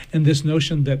system. And this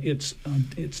notion that it's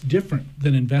different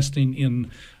than investing in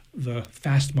the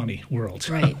fast money world.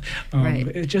 Right. Right.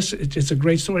 It's a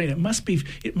great story, and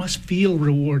it must feel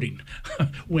rewarding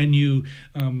when you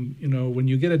when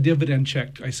you get a dividend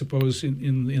check, I suppose,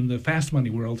 in the fast money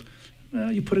world.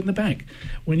 You put it in the bank.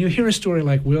 When you hear a story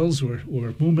like Will's or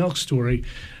Moo Milk's story,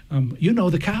 you know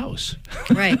the cows.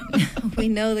 Right. We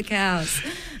know the cows.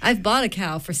 I've bought a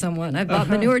cow for someone. I've bought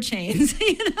manure chains.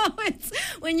 It's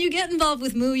when you get involved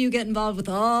with Moo, you get involved with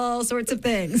all sorts of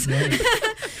things. Right.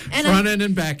 And front end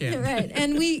and back end. Right.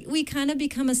 And we kind of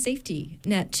become a safety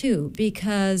net, too,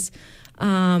 because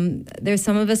there's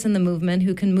some of us in the movement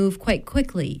who can move quite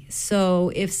quickly.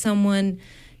 So if someone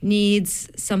needs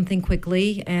something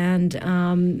quickly and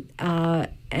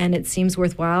it seems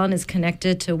worthwhile and is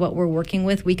connected to what we're working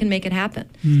with, we can make it happen.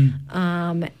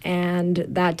 And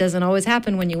that doesn't always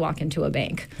happen when you walk into a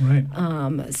bank. Right.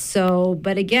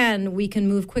 But again, we can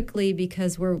move quickly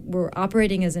because we're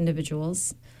operating as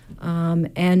individuals,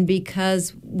 and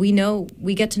because we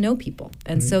get to know people,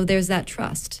 and so there's that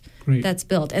trust that's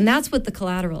built, and that's what the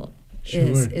collateral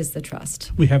is the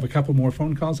trust. We have a couple more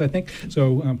phone calls, I think.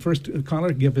 So first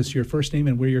caller, give us your first name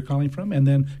and where you're calling from, and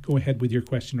then go ahead with your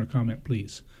question or comment,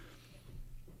 please.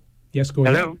 Yes, go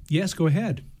ahead. Hello? Yes, go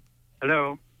ahead.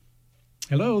 Hello.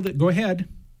 Hello, go ahead.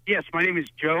 Yes, my name is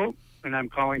Joe, and I'm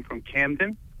calling from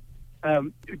Camden.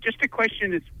 Just a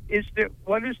question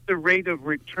what is the rate of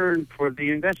return for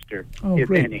the investor, if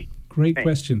great. any? Great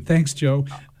question. Thanks, Joe.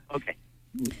 Okay.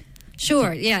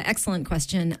 Sure. Yeah, excellent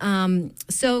question.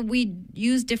 So we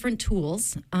use different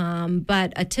tools,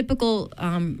 but a typical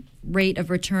rate of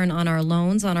return on our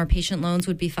loans, on our patient loans,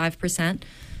 would be 5%.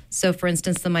 So, for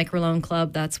instance, the Microloan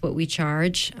Club, that's what we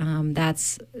charge.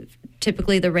 That's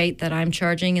typically the rate that I'm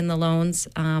charging in the loans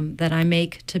that I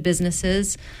make to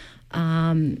businesses.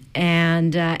 And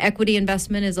equity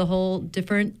investment is a whole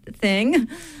different thing.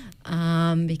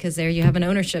 Because there you have an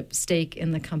ownership stake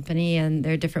in the company, and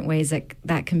there are different ways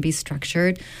that can be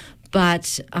structured.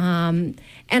 But, and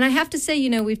I have to say,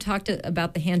 we've talked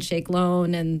about the handshake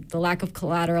loan and the lack of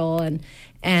collateral,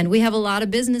 and we have a lot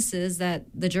of businesses that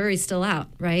the jury's still out,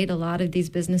 right? A lot of these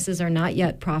businesses are not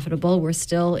yet profitable. We're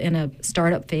still in a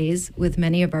startup phase with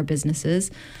many of our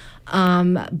businesses.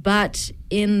 But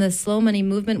in the slow money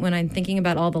movement, when I'm thinking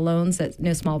about all the loans that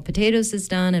No Small Potatoes has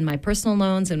done and my personal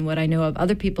loans and what I know of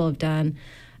other people have done,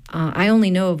 I only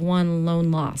know of one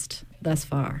loan lost thus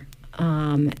far.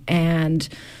 And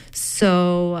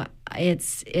so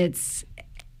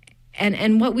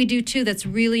and what we do too that's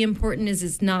really important is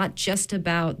it's not just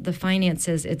about the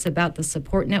finances, it's about the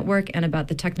support network and about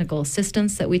the technical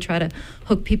assistance that we try to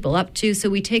hook people up to. So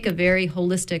we take a very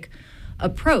holistic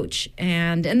approach,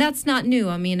 and that's not new.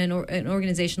 I mean, an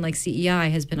organization like CEI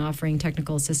has been offering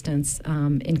technical assistance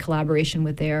in collaboration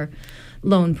with their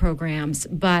loan programs,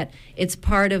 but it's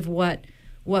part of what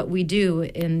we do.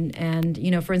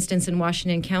 And for instance, in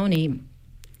Washington County,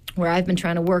 where I've been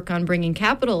trying to work on bringing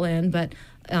capital in, but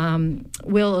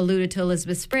Will alluded to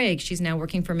Elizabeth Sprague. She's now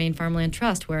working for Maine Farmland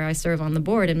Trust, where I serve on the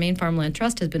board, and Maine Farmland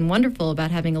Trust has been wonderful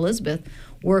about having Elizabeth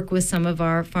work with some of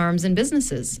our farms and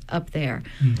businesses up there.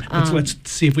 Let's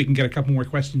see if we can get a couple more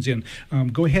questions in.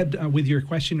 Go ahead with your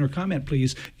question or comment,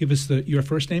 please. Give us your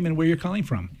first name and where you're calling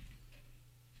from.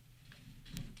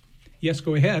 Yes,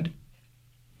 go ahead.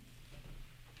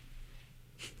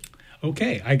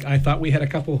 Okay, I thought we had a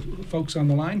couple folks on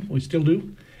the line. We still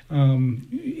do.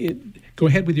 Go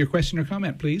ahead with your question or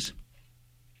comment, please.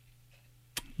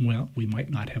 Well, we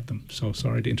might not have them, so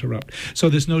sorry to interrupt. So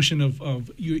this notion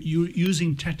of you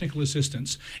using technical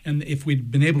assistance, and if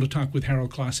we'd been able to talk with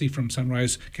Harold Clossy from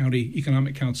Sunrise County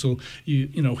Economic Council,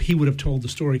 he would have told the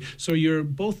story. So you're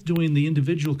both doing the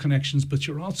individual connections, but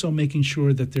you're also making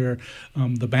sure that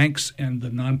the banks and the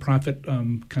nonprofit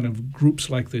kind of groups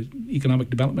like the economic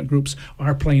development groups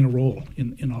are playing a role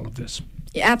in all of this.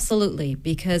 Yeah, absolutely,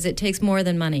 because it takes more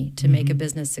than money to make a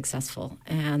business successful.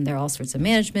 And there are all sorts of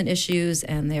management issues,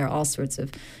 and there are all sorts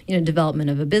of, development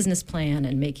of a business plan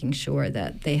and making sure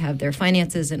that they have their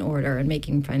finances in order and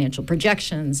making financial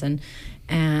projections and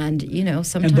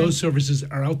sometimes. And those services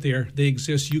are out there. They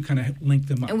exist. You kind of link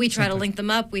them up. And we try to link them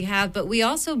up. We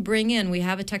also we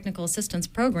have a technical assistance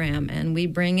program, and we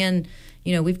bring in,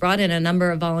 we've brought in a number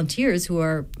of volunteers who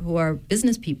are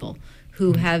business people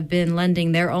who have been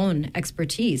lending their own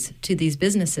expertise to these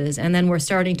businesses, and then we're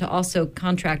starting to also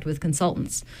contract with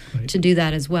consultants to do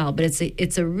that as well. But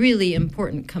it's a really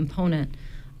important component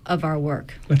of our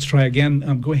work. Let's try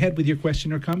again. Go ahead with your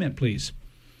question or comment, please.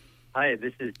 Hi,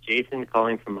 this is Jason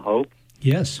calling from Hope.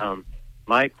 Yes.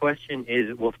 My question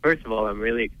is, well, first of all, I'm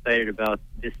really excited about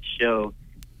this show,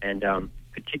 and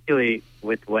particularly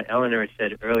with what Eleanor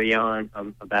said early on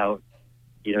about,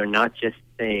 not just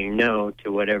saying no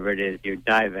to whatever it is you're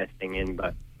divesting in,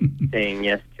 but saying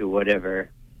yes to whatever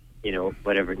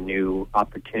new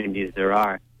opportunities there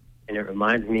are. And it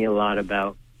reminds me a lot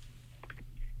about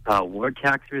war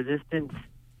tax resistance.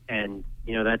 And,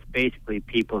 that's basically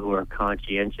people who are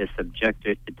conscientious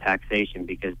objectors to taxation,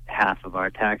 because half of our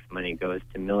tax money goes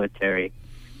to military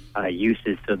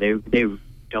uses. So they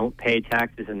don't pay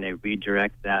taxes, and they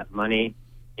redirect that money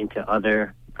into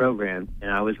other programs.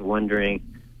 And I was wondering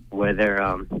whether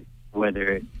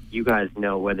you guys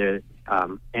know whether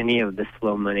any of the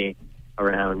slow money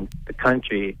around the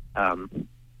country,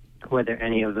 whether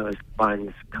any of those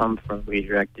funds come from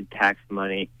redirected tax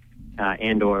money,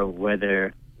 and or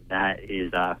whether that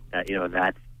is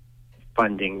that's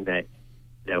funding that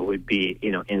would be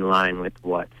in line with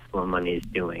what slow money is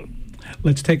doing.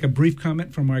 Let's take a brief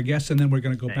comment from our guests, and then we're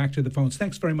going to go back to the phones.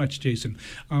 Thanks very much, Jason.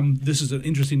 This is an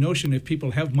interesting notion. If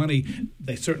people have money,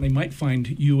 they certainly might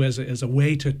find you as a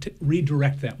way to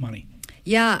redirect that money.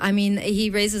 Yeah, I mean, he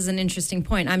raises an interesting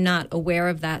point. I'm not aware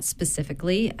of that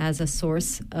specifically as a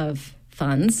source of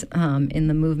funds in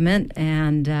the movement,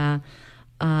 and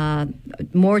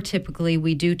more typically,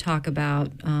 we do talk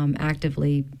about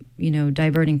actively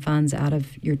diverting funds out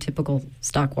of your typical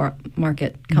stock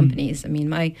market companies. I mean,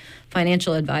 my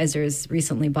financial advisors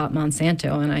recently bought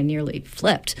Monsanto, and I nearly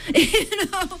flipped.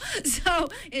 So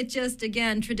it just,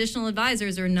 again, traditional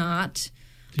advisors are not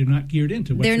They're not geared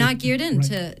into. They're not geared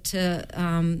into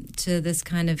to this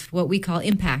kind of what we call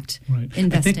impact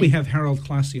investing. I think we have Harold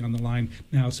Classy on the line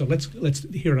now, so let's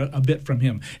hear a bit from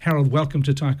him. Harold, welcome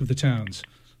to Talk of the Towns.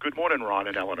 Good morning, Ron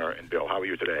and Eleanor and Bill. How are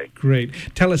you today? Great.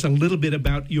 Tell us a little bit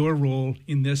about your role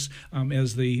in this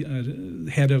as the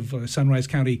head of Sunrise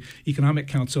County Economic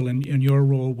Council and your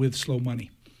role with Slow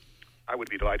Money. I would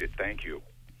be delighted. Thank you.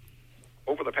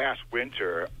 Over the past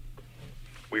winter,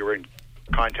 we were in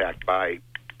contact by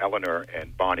Eleanor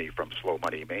and Bonnie from Slow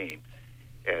Money Maine.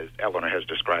 As Eleanor has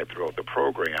described throughout the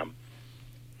program,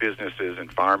 businesses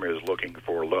and farmers looking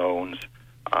for loans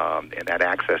and that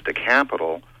access to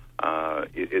capital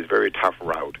is a very tough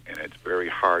route, and it's very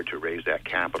hard to raise that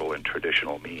capital in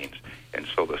traditional means. And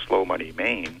so the Slow Money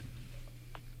Maine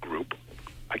group,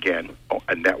 again,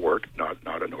 a network,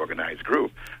 not an organized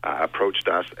group, approached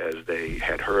us as they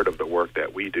had heard of the work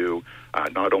that we do,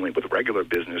 not only with regular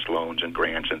business loans and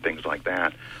grants and things like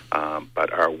that,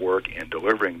 but our work in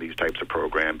delivering these types of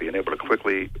programs, being able to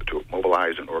quickly to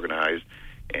mobilize and organize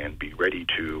and be ready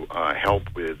to help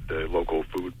with the local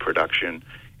food production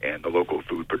and the local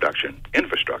food production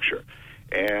infrastructure.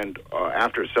 And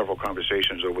after several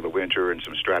conversations over the winter and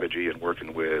some strategy and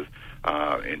working with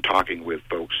and talking with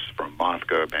folks from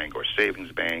Mothka, Bangor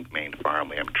Savings Bank, Maine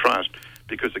Farmland Trust,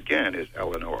 because again, as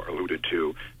Eleanor alluded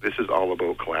to, this is all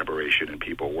about collaboration and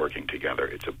people working together.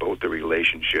 It's about the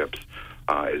relationships,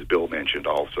 as Bill mentioned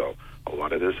also. A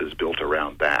lot of this is built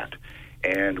around that.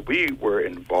 And we were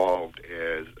involved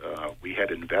as we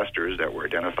had investors that were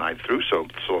identified through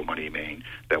Slow Money Maine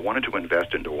that wanted to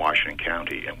invest into Washington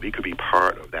County, and we could be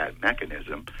part of that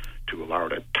mechanism to allow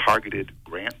a targeted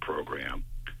grant program.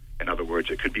 In other words,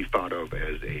 it could be thought of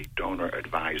as a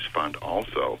donor-advised fund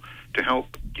also to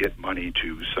help get money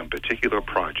to some particular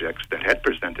projects that had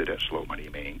presented at Slow Money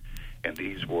Maine, and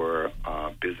these were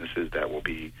businesses that will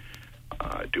be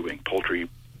doing poultry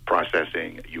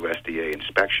processing, USDA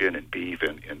inspection, and beef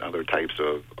and other types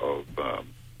of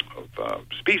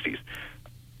species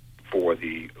for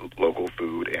the local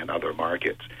food and other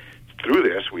markets. Through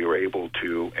this, we were able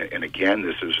to, and again,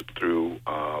 this is through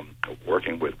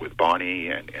working with Bonnie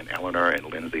and Eleanor and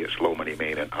Lindsay at Slow Money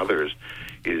Maine and others,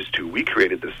 we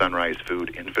created the Sunrise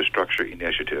Food Infrastructure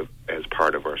Initiative as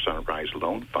part of our Sunrise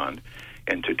Loan Fund.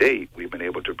 And to date, we've been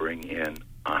able to bring in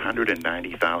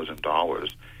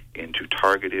 $190,000 into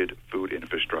targeted food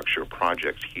infrastructure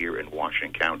projects here in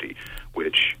Washington County,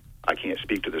 which I can't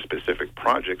speak to the specific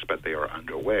projects, but they are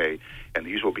underway. And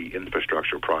these will be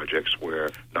infrastructure projects where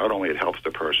not only it helps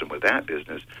the person with that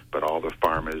business, but all the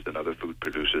farmers and other food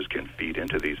producers can feed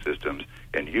into these systems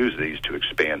and use these to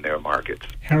expand their markets.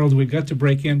 Harold, we've got to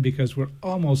break in because we're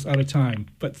almost out of time.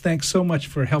 But thanks so much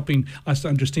for helping us to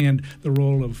understand the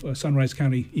role of Sunrise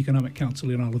County Economic Council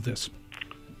in all of this.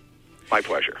 My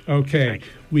pleasure. Okay,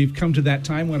 we've come to that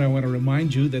time when I want to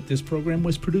remind you that this program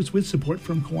was produced with support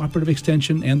from Cooperative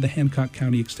Extension and the Hancock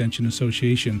County Extension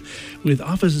Association. With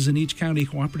offices in each county,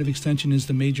 Cooperative Extension is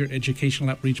the major educational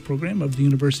outreach program of the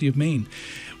University of Maine.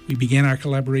 We began our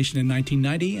collaboration in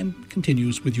 1990 and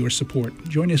continues with your support.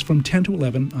 Join us from 10 to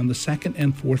 11 on the second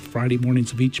and fourth Friday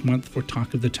mornings of each month for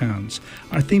Talk of the Towns.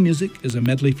 Our theme music is a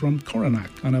medley from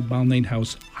Coronach on a Balnain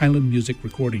House Highland music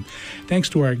recording. Thanks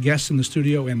to our guests in the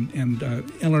studio and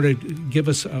Eleanor, give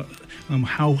us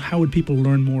how would people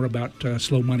learn more about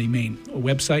Slow Money Maine? A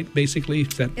website, basically?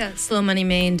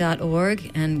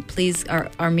 slowmoneymaine.org. And please,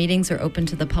 our meetings are open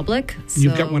to the public. So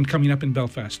you've got one coming up in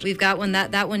Belfast. We've got one.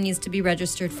 That one needs to be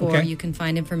registered for. Okay. You can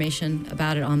find information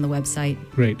about it on the website.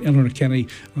 Great. Eleanor Kennedy,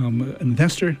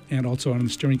 investor and also on the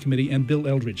steering committee, and Bill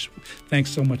Eldridge. Thanks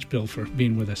so much, Bill, for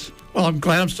being with us. Well, I'm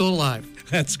glad I'm still alive.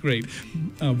 That's great.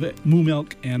 Moo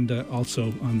Milk and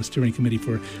also on the steering committee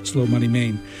for Slow Money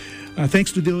Maine.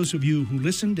 Thanks to those of you who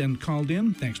listened and called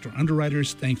in. Thanks to our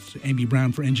underwriters. Thanks to Amy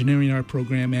Brown for engineering our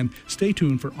program. And stay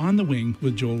tuned for On the Wing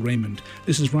with Joel Raymond.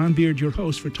 This is Ron Beard, your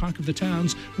host for Talk of the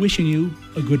Towns, wishing you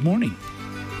a good morning.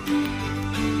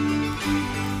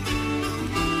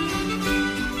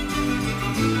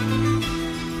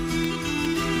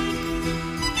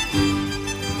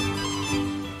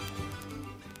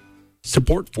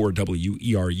 Support for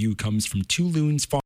WERU comes from Two Loons Farm.